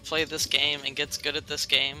time to play this game and gets good at this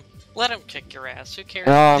game, let him kick your ass. Who cares?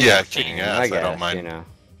 Yeah, kicking ass. I don't mind.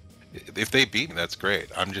 If they beat me, that's great.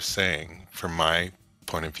 I'm just saying, from my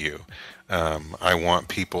point of view, I want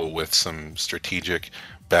people with some strategic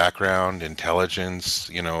background, intelligence,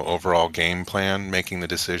 overall game plan, making the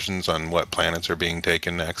decisions on what planets are being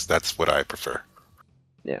taken next. That's what I prefer.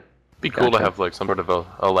 Yeah. Be cool to have like some sort of a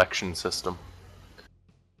election system.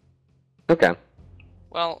 Okay.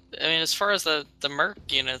 Well, I mean, as far as the Merc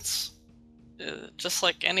units, just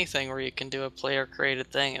like anything where you can do a player-created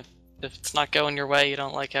thing, if if it's not going your way, you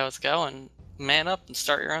don't like how it's going, man up and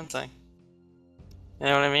start your own thing. You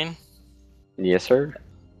know what I mean? Yes, sir.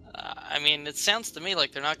 I mean, it sounds to me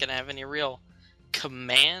like they're not going to have any real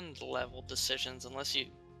command level decisions unless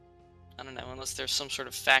I don't know, unless there's some sort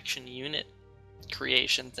of faction unit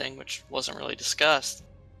creation thing, which wasn't really discussed.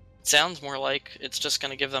 It sounds more like it's just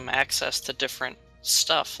going to give them access to different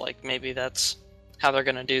stuff. Like maybe that's how they're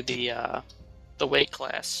going to do the weight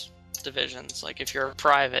class divisions. Like if you're a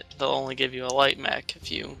private, they'll only give you a light mech.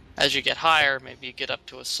 As you get higher, maybe you get up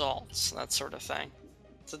to assaults, that sort of thing.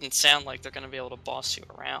 It doesn't sound like they're going to be able to boss you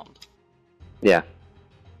around. Yeah.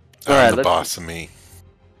 I'm the boss of me.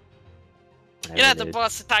 You're not the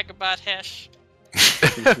boss to talk about, Hesh.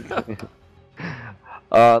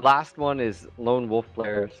 Last one is lone wolf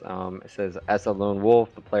players. It says, as a lone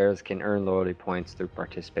wolf, the players can earn loyalty points through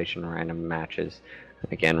participation in random matches.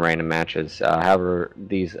 Again, random matches. However,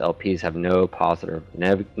 these LPs have no positive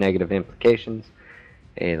negative implications.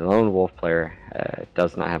 A lone wolf player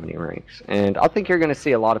does not have any ranks. And I think you're going to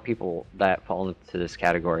see a lot of people that fall into this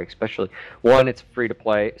category, especially, one, it's free to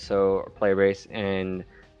play, so player base, and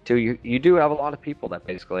two, you do have a lot of people that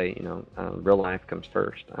basically, real life comes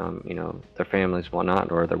first. Their families,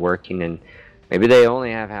 whatnot, or they're working, and maybe they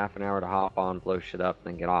only have half an hour to hop on, blow shit up,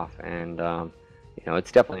 and then get off. And,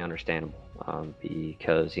 it's definitely understandable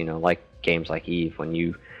because, like games like EVE, when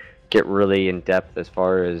you get really in depth as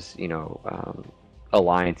far as,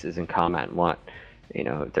 alliances in combat and what,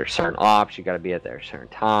 there's certain ops, you got to be at there certain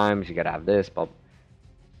times, you got to have this, but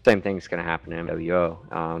same thing's going to happen in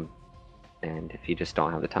MWO. And if you just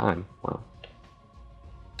don't have the time, well,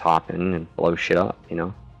 hop in and blow shit up,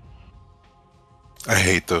 I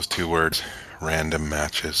hate those two words, random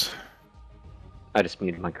matches. I just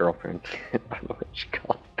muted my girlfriend. I don't know what she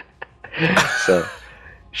called it. So,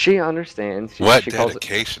 she understands. What she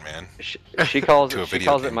dedication, man. She calls To a it, she video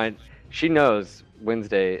calls it game. she knows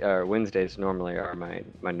Wednesdays normally are my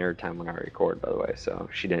nerd time when I record, by the way, so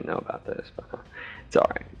she didn't know about this, but it's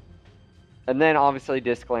alright. And then, obviously,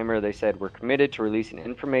 disclaimer, they said, we're committed to releasing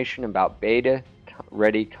information about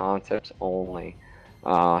beta-ready concepts only.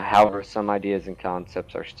 However, some ideas and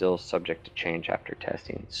concepts are still subject to change after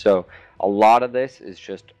testing. So, a lot of this is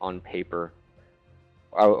just on paper,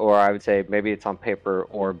 or I would say maybe it's on paper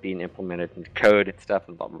or being implemented in code and stuff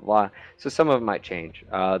and blah, blah, blah. So, some of it might change.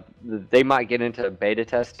 They might get into beta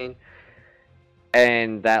testing,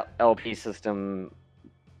 and that LP system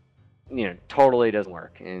totally doesn't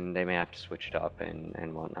work, and they may have to switch it up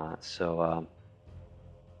and whatnot. So,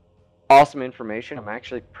 awesome information. I'm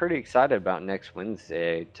actually pretty excited about next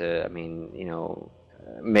Wednesday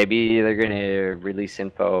maybe they're going to release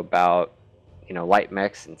info about, light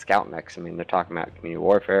mechs and scout mechs. I mean, they're talking about community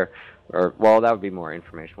warfare, that would be more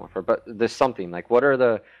information warfare, but there's something like, what are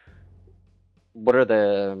the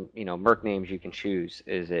merc names you can choose?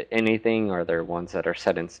 Is it anything? Are there ones that are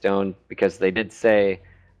set in stone? Because they did say,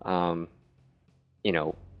 once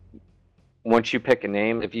you pick a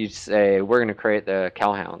name, if you say, we're going to create the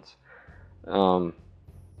Cowhounds, no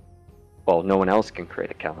one else can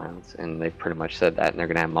create a Cowhounds, and they've pretty much said that, and they're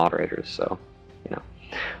going to have moderators, so,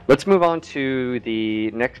 Let's move on to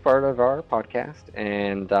the next part of our podcast,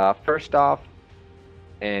 and first off,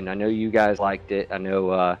 and I know you guys liked it, I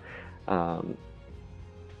know,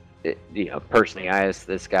 personally, I asked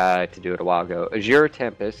this guy to do it a while ago. Azure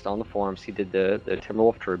Tempest on the forums, he did the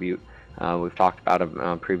Timberwolf tribute. We've talked about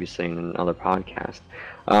him previously in another podcast.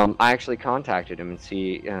 I actually contacted him and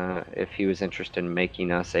see if he was interested in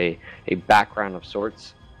making us a background of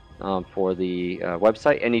sorts for the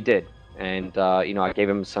website, and he did. And I gave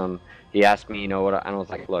him some. He asked me, and I was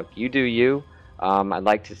like, look, you do you. I'd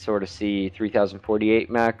like to sort of see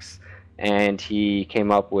 3048 mechs, and he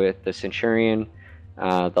came up with the Centurion,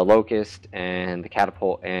 the Locust, and the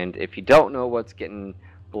Catapult. And if you don't know what's getting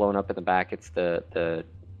blown up in the back, it's the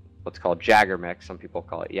what's called Jagger mech. Some people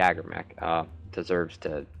call it Jagger mech. Deserves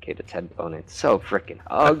to get its head blown. It's so freaking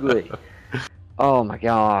ugly. Oh my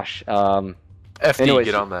gosh. FD, anyways,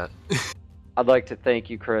 get on that. I'd like to thank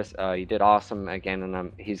you, Chris. You did awesome again,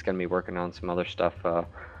 and he's going to be working on some other stuff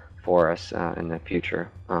for us in the future.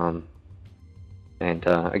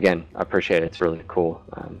 Again, I appreciate it. It's really cool.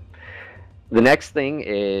 The next thing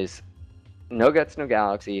is No Guts, No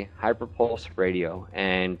Galaxy, Hyperpulse Radio.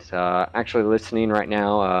 And actually listening right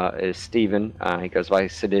now is Steven. He goes by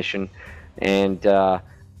Sedition. And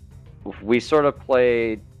we sort of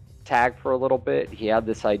played tag for a little bit. He had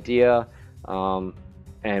this idea,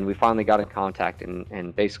 and we finally got in contact.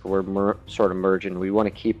 And basically we're sort of merging. We want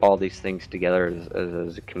to keep all these things together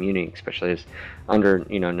as a community, especially as under,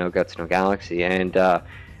 No Guts, No Galaxy. And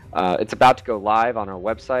It's about to go live on our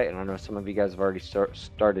website, and I know some of you guys have already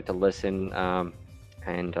started to listen,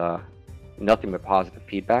 and nothing but positive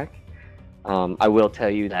feedback. I will tell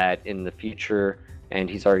you that in the future, and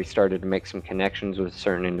he's already started to make some connections with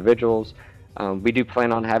certain individuals. We do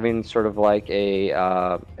plan on having sort of like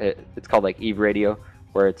it's called like Eve Radio,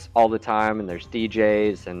 where it's all the time and there's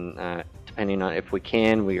DJs, and depending on if we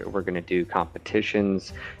can, we're going to do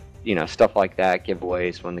competitions, stuff like that,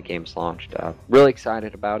 giveaways when the game's launched. Really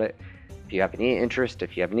excited about it. If you have any interest,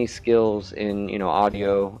 if you have any skills in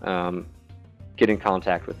audio, get in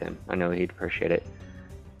contact with him. I know he'd appreciate it.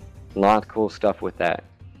 A lot of cool stuff with that.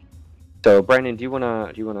 So Brandon, do you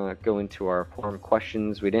wanna go into our forum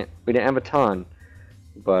questions? We didn't have a ton,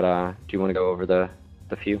 but do you want to go over the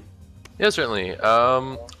few? Yeah, certainly.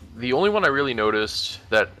 The only one I really noticed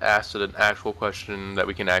that asked an actual question that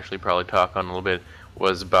we can actually probably talk on a little bit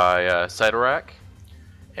was by Cytorak,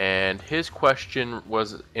 and his question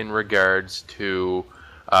was in regards to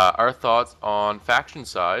our thoughts on faction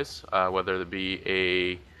size, whether it be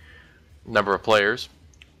a number of players,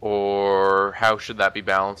 or how should that be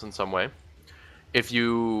balanced in some way. If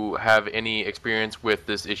you have any experience with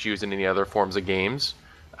this issues in any other forms of games,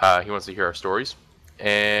 he wants to hear our stories,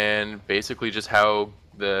 and basically just how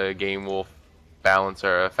the game will balance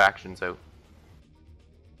our factions out.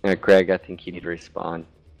 Yeah, Greg, I think you need to respond.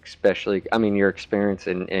 Especially, your experience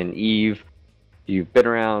in Eve. You've been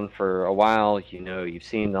around for a while. You've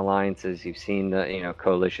seen the alliances. You've seen the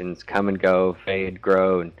coalitions come and go, fade,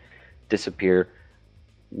 grow, and disappear.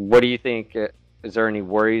 What do you think? Is there any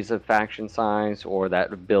worries of faction size or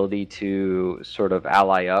that ability to sort of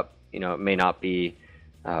ally up? It may not be,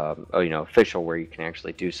 official where you can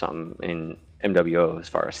actually do something in MWO as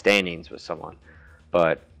far as standings with someone.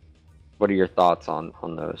 But what are your thoughts on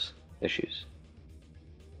those issues?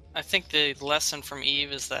 I think the lesson from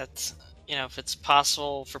Eve is that, if it's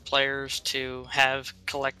possible for players to have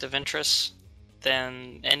collective interests,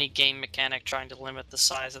 then any game mechanic trying to limit the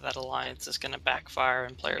size of that alliance is going to backfire,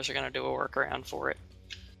 and players are going to do a workaround for it.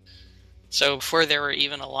 So before there were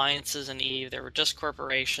even alliances in Eve, there were just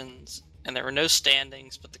corporations, and there were no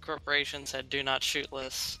standings, but the corporations had do not shoot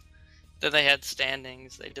lists. Then they had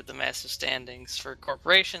standings. They did the massive standings for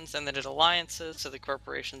corporations, then they did alliances, so the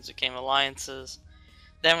corporations became alliances.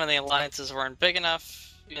 Then when the alliances weren't big enough,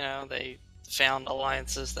 they found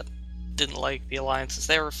alliances that didn't like the alliances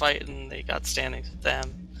they were fighting, they got standings with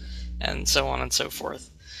them, and so on and so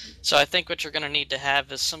forth. So I think what you're going to need to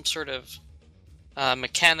have is some sort of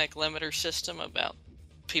mechanic limiter system about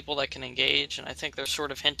people that can engage, and I think they're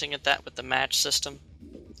sort of hinting at that with the match system.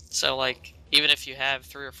 So like, even if you have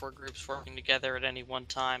 3 or 4 groups working together at any one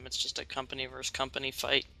time, it's just a company versus company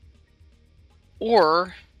fight.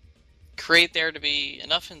 Or create there to be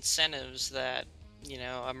enough incentives that,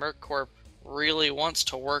 a Merc Corp really wants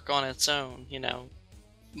to work on its own,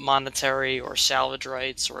 monetary or salvage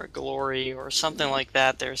rights or a glory or something like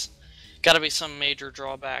that. There's got to be some major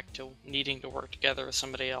drawback to needing to work together with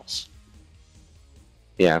somebody else.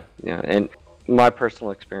 Yeah, and my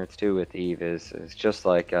personal experience too with Eve is just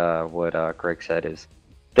like what Greg said, is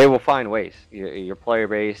they will find ways. Your player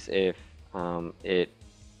base, if it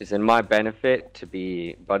is in my benefit to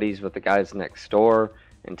be buddies with the guys next door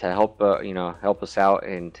and to help help us out,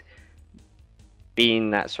 and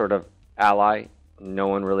being that sort of ally, no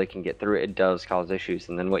one really can get through it. It does cause issues,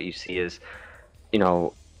 and then what you see is,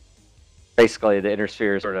 basically the inner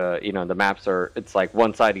spheres sort of, the maps are, it's like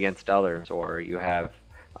one side against others, or you have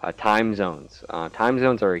time zones. Time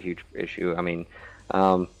zones are a huge issue.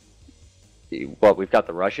 We've got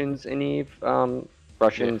the Russians in Eve.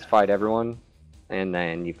 Russians fight everyone, and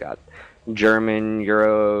then you've got German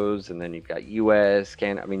Euros, and then you've got US,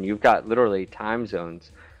 Canada. You've got literally time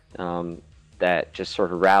zones that just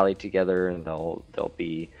sort of rally together, and they'll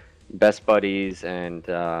be best buddies, and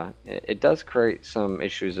it does create some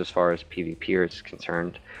issues as far as PvP is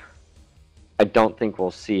concerned. I don't think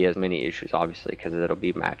we'll see as many issues, obviously, because it'll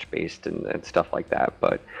be match based and stuff like that,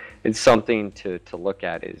 but it's something to look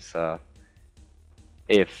at. Is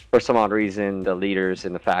if for some odd reason the leaders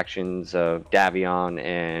in the factions of Davion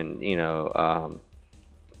and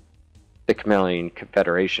the Chameleon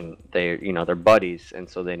Confederation, they're buddies, and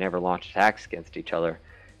so they never launch attacks against each other,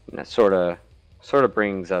 and that sort of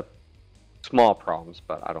brings up small problems.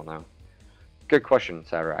 But I don't know. Good question,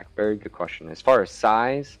 Sadrak. Very good question. As far as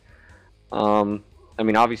size,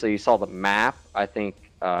 obviously you saw the map. I think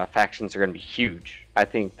factions are going to be huge. I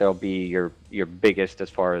think they'll be your biggest as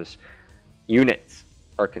far as units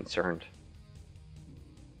are concerned.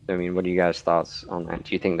 What are you guys' thoughts on that?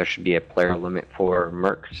 Do you think there should be a player limit for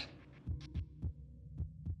mercs?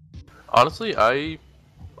 Honestly, I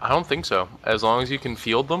I don't think so. As long as you can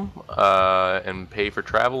field them and pay for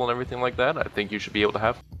travel and everything like that, I think you should be able to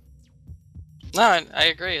have. No, I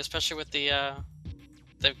agree, especially with the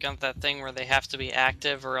they've got that thing where they have to be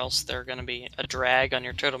active or else they're going to be a drag on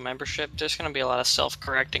your total membership. There's going to be a lot of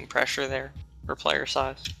self-correcting pressure there for player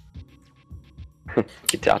size.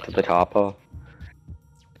 Get out to the top of.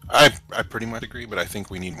 I pretty much agree, but I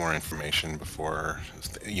think we need more information before,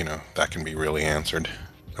 that can be really answered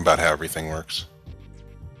about how everything works.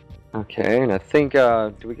 Okay, and I think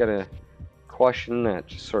we got a question that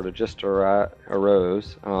just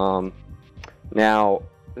arose. Now,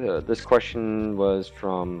 this question was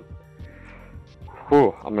from.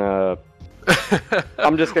 I'm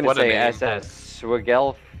just gonna say SS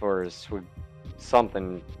Swigelf or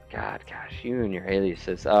something. God, gosh, you and your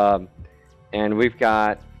aliases. And we've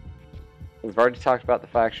already talked about the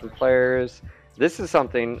faction players. This is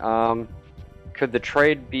something. Could the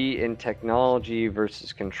trade be in technology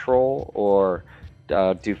versus control, or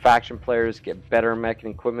do faction players get better mech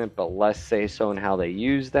and equipment but less say-so in how they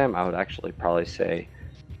use them? I would actually probably say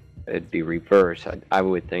it'd be reverse. I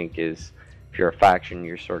would think is if you're a faction,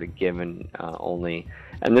 you're sort of given only.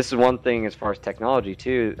 And this is one thing as far as technology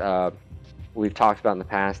too. We've talked about in the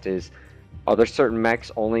past is are there certain mechs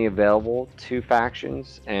only available to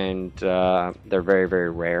factions, and they're very, very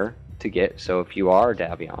rare to get. So if you are a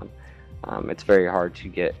Davion, it's very hard to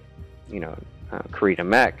get, Karita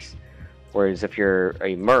mechs. Whereas if you're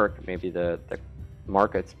a merc, maybe the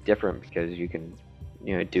market's different because you can,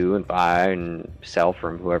 do and buy and sell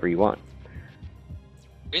from whoever you want.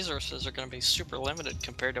 Resources are going to be super limited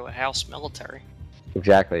compared to a house military.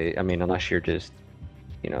 Exactly. I mean, unless you're just,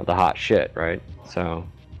 the hot shit, right? So.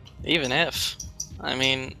 Even if,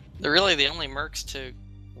 they're really the only mercs to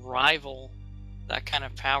rival that kind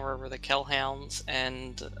of power were the Kellhounds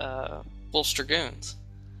and Wolf's Dragoons.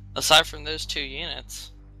 Aside from those two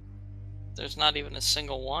units, there's not even a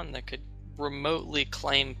single one that could remotely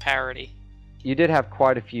claim parity. You did have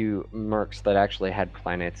quite a few mercs that actually had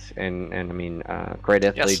planets, and Great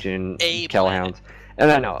Death Legion, Kellhounds.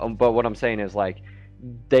 And I know, but what I'm saying is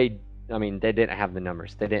they didn't have the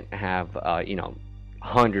numbers. They didn't have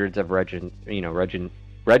hundreds of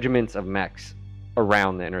regiments of mechs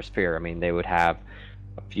around the Inner Sphere. They would have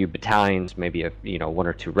a few battalions, maybe one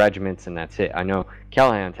or two regiments, and that's it. I know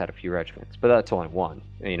Kellhounds had a few regiments, but that's only one.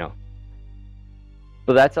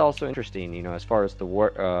 But that's also interesting, as far as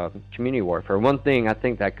the community warfare. One thing I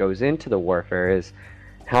think that goes into the warfare is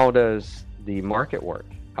how does the market work?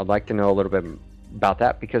 I'd like to know a little bit about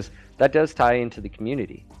that because that does tie into the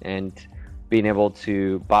community and being able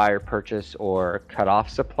to buy or purchase or cut off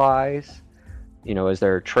supplies. Is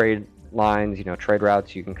there trade lines, trade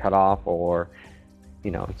routes you can cut off, or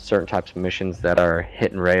certain types of missions that are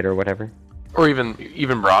hit and raid or whatever? Or even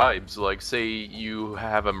bribes. Like, say you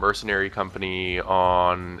have a mercenary company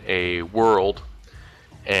on a world,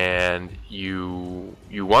 and you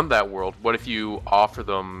won that world. What if you offer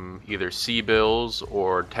them either C-bills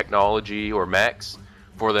or technology or mechs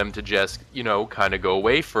for them to just, kind of go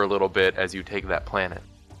away for a little bit as you take that planet?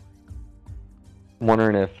 I'm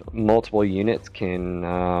wondering if multiple units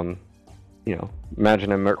can,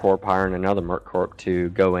 imagine a Merc Corp hiring another Merc Corp to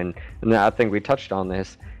go in. And I think we touched on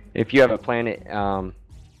this. If you have a planet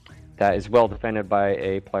that is well defended by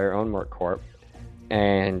a player-owned Merc Corp,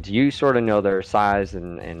 and you sort of know their size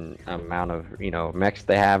and amount of mechs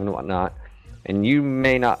they have and whatnot, and you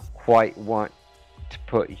may not quite want to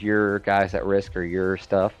put your guys at risk or your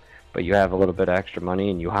stuff, but you have a little bit of extra money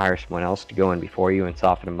and you hire someone else to go in before you and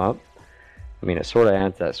soften them up. It sort of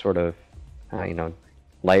adds that sort of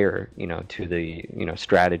layer to the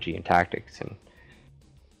strategy and tactics and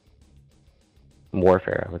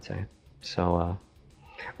warfare, I would say. So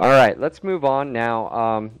all right, let's move on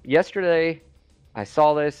now. Yesterday I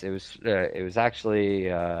saw this. It was actually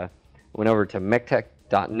went over to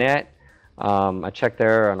mech-tech.net. I checked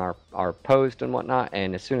there on our post and whatnot,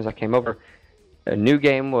 and as soon as I came over, a new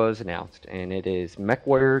game was announced, and it is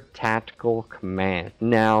MechWarrior Tactical Command.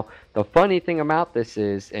 Now, the funny thing about this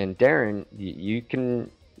is, and Darren, you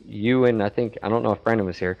and I don't know if Brandon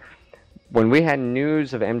was here, when we had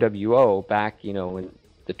news of MWO back, when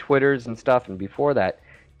the Twitters and stuff, and before that,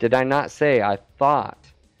 did I not say I thought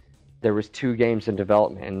there was 2 games in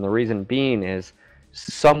development? And the reason being is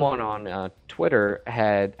someone on Twitter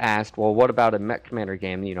had asked, well, what about a Mech Commander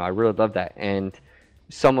game? I really love that. And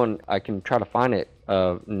someone, I can try to find it,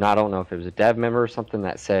 I don't know if it was a dev member or something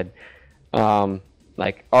that said,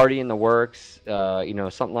 already in the works,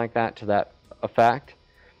 something like that to that effect.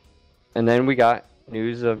 And then we got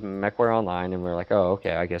news of MechWarrior Online, and we're like, oh,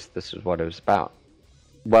 okay, I guess this is what it was about.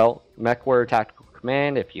 Well, MechWarrior Tactical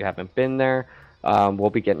Command, if you haven't been there, We'll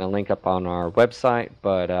be getting a link up on our website,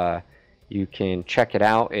 but you can check it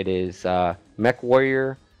out. It is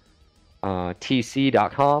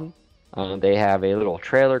MechWarriorTC.com. They have a little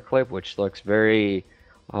trailer clip which looks very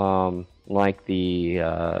like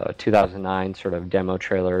the 2009 sort of demo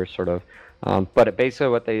trailer, sort of. But basically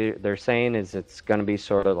what they're saying is it's going to be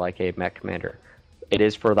sort of like a Mech Commander. It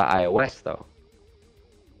is for the iOS, though.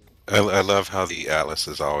 I love how the Atlas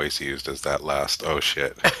is always used as that last oh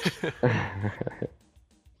shit.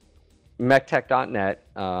 MechTech.net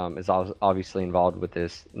is obviously involved with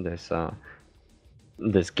this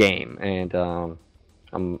game, and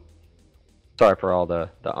I'm sorry for all the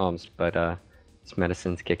ums, but this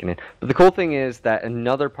medicine's kicking in. But the cool thing is that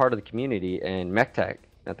another part of the community in MechTech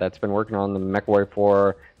that's been working on the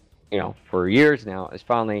MechWarrior for years now is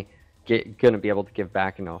finally going to be able to give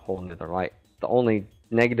back in a whole nother light. The only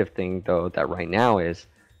negative thing, though, that right now is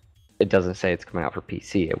it doesn't say it's coming out for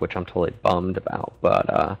PC, which I'm totally bummed about.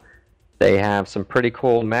 But they have some pretty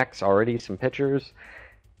cool mechs already, some pictures.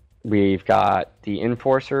 We've got the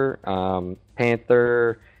Enforcer,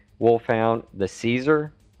 Panther, Wolfhound, the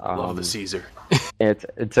Caesar. Love the Caesar.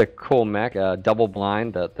 It's a cool mech. Double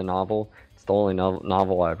Blind, the novel. It's the only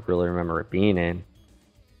novel I really remember it being in.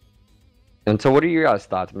 And so what are your guys'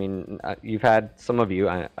 thoughts? I mean, you've had some of you,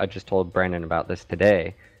 I just told Brandon about this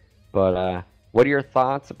today, but what are your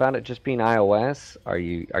thoughts about it just being iOS? Are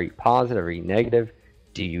you positive? Are you negative?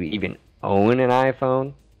 Do you even own an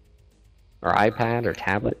iPhone or iPad or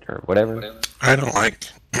tablet or whatever? I don't like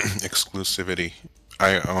exclusivity.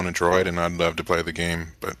 I own a Droid and I'd love to play the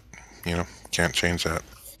game, but, can't change that.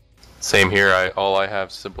 Same here. All I have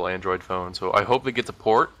is a simple Android phone, so I hope it gets a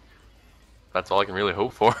port. That's all I can really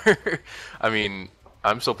hope for. I mean,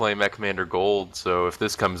 I'm still playing Mech Commander Gold, so if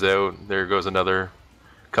this comes out, there goes another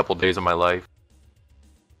couple days of my life.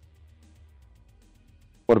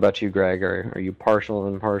 What about you, Greg? Are you partial,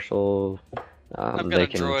 impartial? I've got they a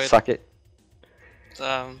can Droid. suck it.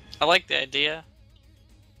 I like the idea,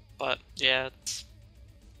 but yeah,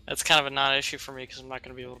 it's kind of a non-issue for me because I'm not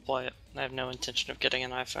going to be able to play it. I have no intention of getting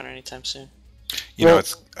an iPhone anytime soon. I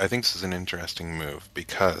think this is an interesting move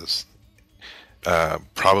because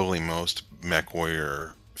probably most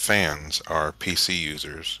MechWarrior fans are PC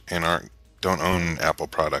users and don't own Apple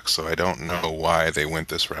products, so I don't know why they went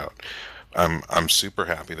this route. I'm super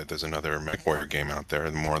happy that there's another MechWarrior game out there.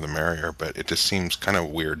 The more the merrier, but it just seems kind of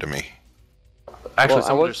weird to me. Actually,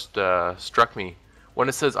 something just struck me. When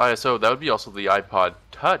it says ISO, that would be also the iPod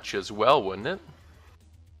Touch as well, wouldn't it?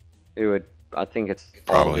 It would. I think it's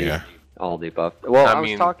Probably, yeah. all the above. Well, I was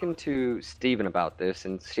mean, talking to Steven about this,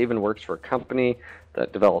 and Steven works for a company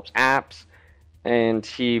that develops apps, and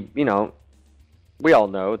he, we all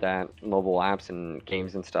know that mobile apps and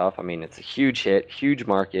games and stuff, I mean, it's a huge hit, huge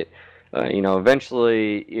market.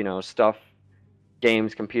 Eventually, stuff,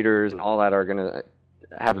 games, computers, and all that are going to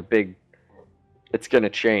have it's going to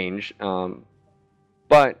change.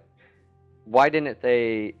 But why didn't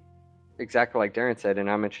they, exactly like Darren said,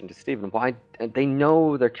 and I mentioned to Steven, why they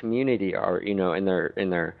know their community are, in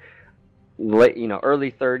their late,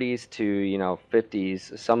 early 30s to,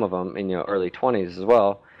 50s, some of them in, early 20s as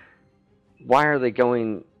well. Why are they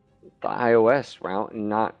going the iOS route and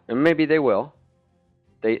not, and maybe they will.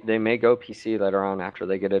 They may go PC later on after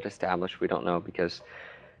they get it established. We don't know because,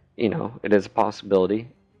 it is a possibility.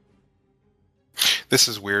 This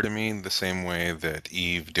is weird to me the same way that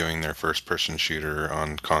EVE doing their first-person shooter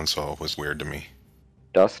on console was weird to me.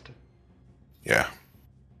 Dust? Yeah.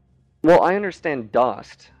 Well, I understand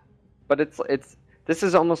Dust, but this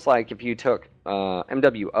is almost like if you took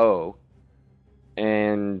MWO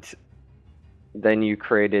and then you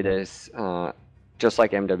created as just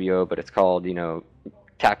like MWO, but it's called,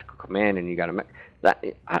 Tactical Command, and you got to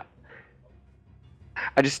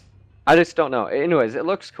I just don't know. Anyways, it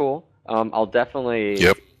looks cool. I'll definitely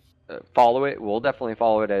follow it. We'll definitely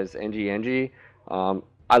follow it as NG. I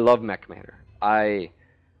love Mech Commander. We're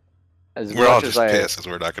all just pissed because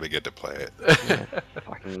we're not going to get to play it.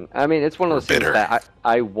 It's one of those things that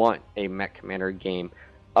I want a Mech Commander game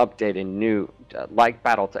updated, new, like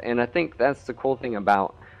BattleTech. And I think that's the cool thing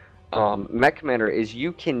about Mech Commander is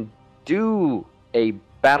you can do a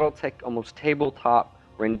BattleTech almost tabletop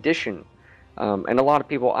rendition. And a lot of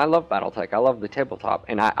people, I love BattleTech. I love the tabletop,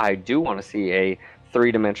 and I do want to see a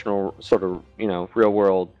three-dimensional sort of, real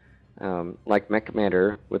world like Mech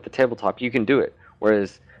Commander with the tabletop. You can do it,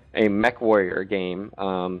 whereas a MechWarrior game,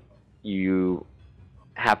 you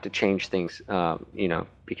have to change things,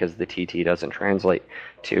 because the TT doesn't translate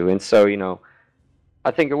to, and so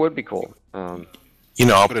I think it would be cool. I'll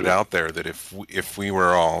put it out there that if we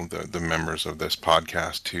were all the members of this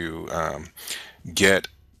podcast to get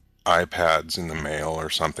iPads in the mail or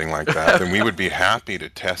something like that, then we would be happy to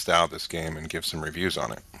test out this game and give some reviews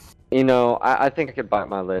on it. You know, I think I could bite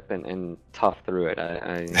my lip and tough through it.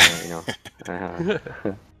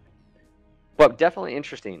 But definitely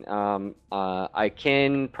interesting. I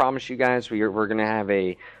can promise you guys we're going to have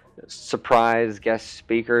a surprise guest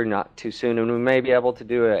speaker not too soon, and we may be able to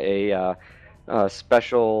do a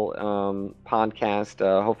special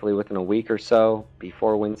podcast hopefully within a week or so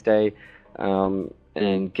before Wednesday,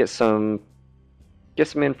 and get some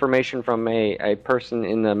information from a person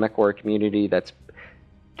in the MechWarrior community that's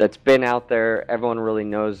been out there. Everyone really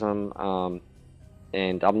knows them,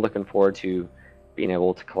 and I'm looking forward to being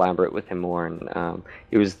able to collaborate with him more. And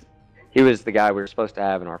he was the guy we were supposed to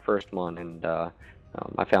have in our first one, and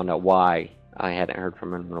I found out why I hadn't heard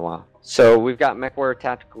from him in a while. So we've got MechWarrior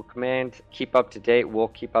Tactical Command. Keep up to date. We'll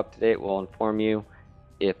keep up to date. We'll inform you.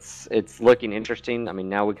 It's looking interesting. I mean,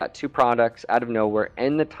 now we got 2 products out of nowhere,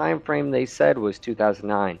 and the time frame they said was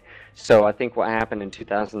 2009. So I think what happened in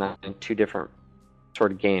 2009, 2 different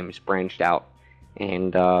sort of games branched out,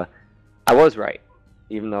 and I was right,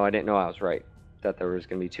 even though I didn't know I was right, that there was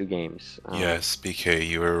going to be 2 games. Yes, BK,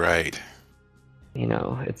 you were right. You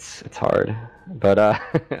know, it's hard, but all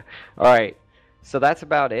right. So that's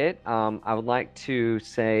about it. I would like to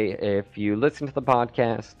say, if you listen to the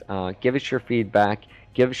podcast, give us your feedback,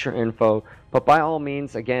 give us your info. But by all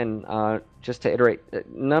means, again, just to iterate,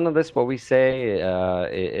 none of this what we say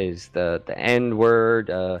is the end word.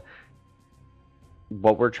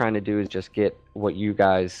 What we're trying to do is just get what you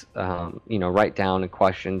guys, write down in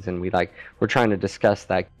questions, and we're trying to discuss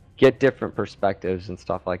that, get different perspectives and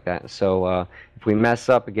stuff like that. So if we mess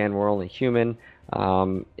up, again, we're only human.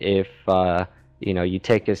 If you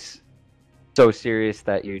take us so serious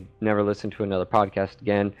that you never listen to another podcast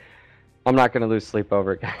again, I'm not going to lose sleep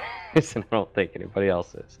over it, guys, and I don't think anybody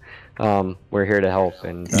else is. We're here to help,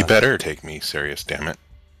 and you better take me serious, damn it.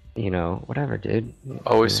 Whatever, dude.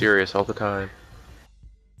 Always serious all the time.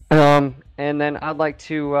 And then I'd like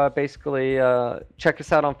to basically check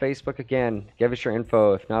us out on Facebook again. Give us your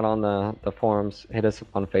info. If not on the forums, hit us up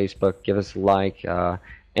on Facebook. Give us a like.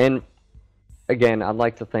 And again, I'd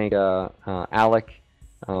like to thank Alec.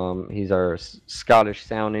 He's our Scottish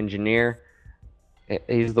sound engineer.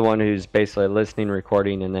 He's the one who's basically listening,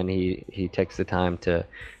 recording, and then he takes the time to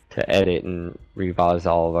edit and revise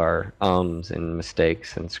all of our and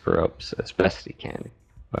mistakes and screw-ups as best he can.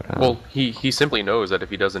 But, well, he simply knows that if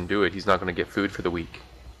he doesn't do it, he's not going to get food for the week.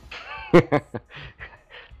 Well,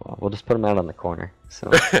 we'll just put him out on the corner. So,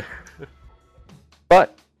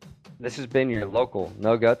 but this has been your local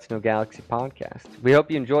No Guts, No Galaxy podcast. We hope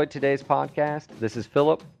you enjoyed today's podcast. This is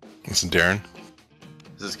Philip. This is Darren.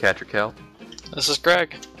 This is Catrick. This is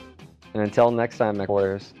Greg. And until next time,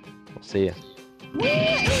 MechWarriors, we'll see you.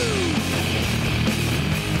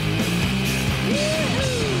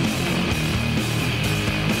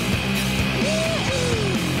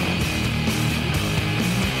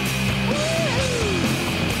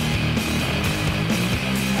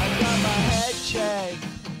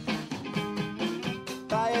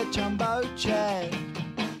 Jumbo jet.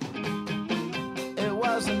 It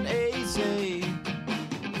wasn't easy,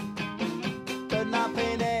 but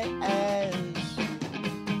nothing is.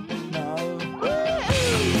 No. When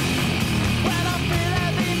I feel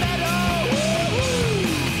heavy metal,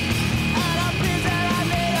 and I feel that I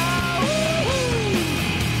need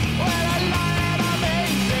when I lie and I'm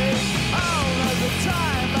easy all of the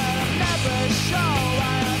time, but I'm never sure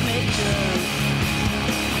why I need you.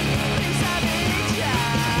 Because I need you.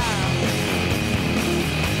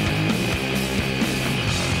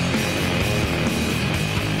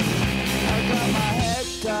 Got my head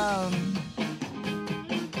down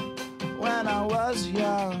when I was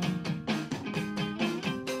young.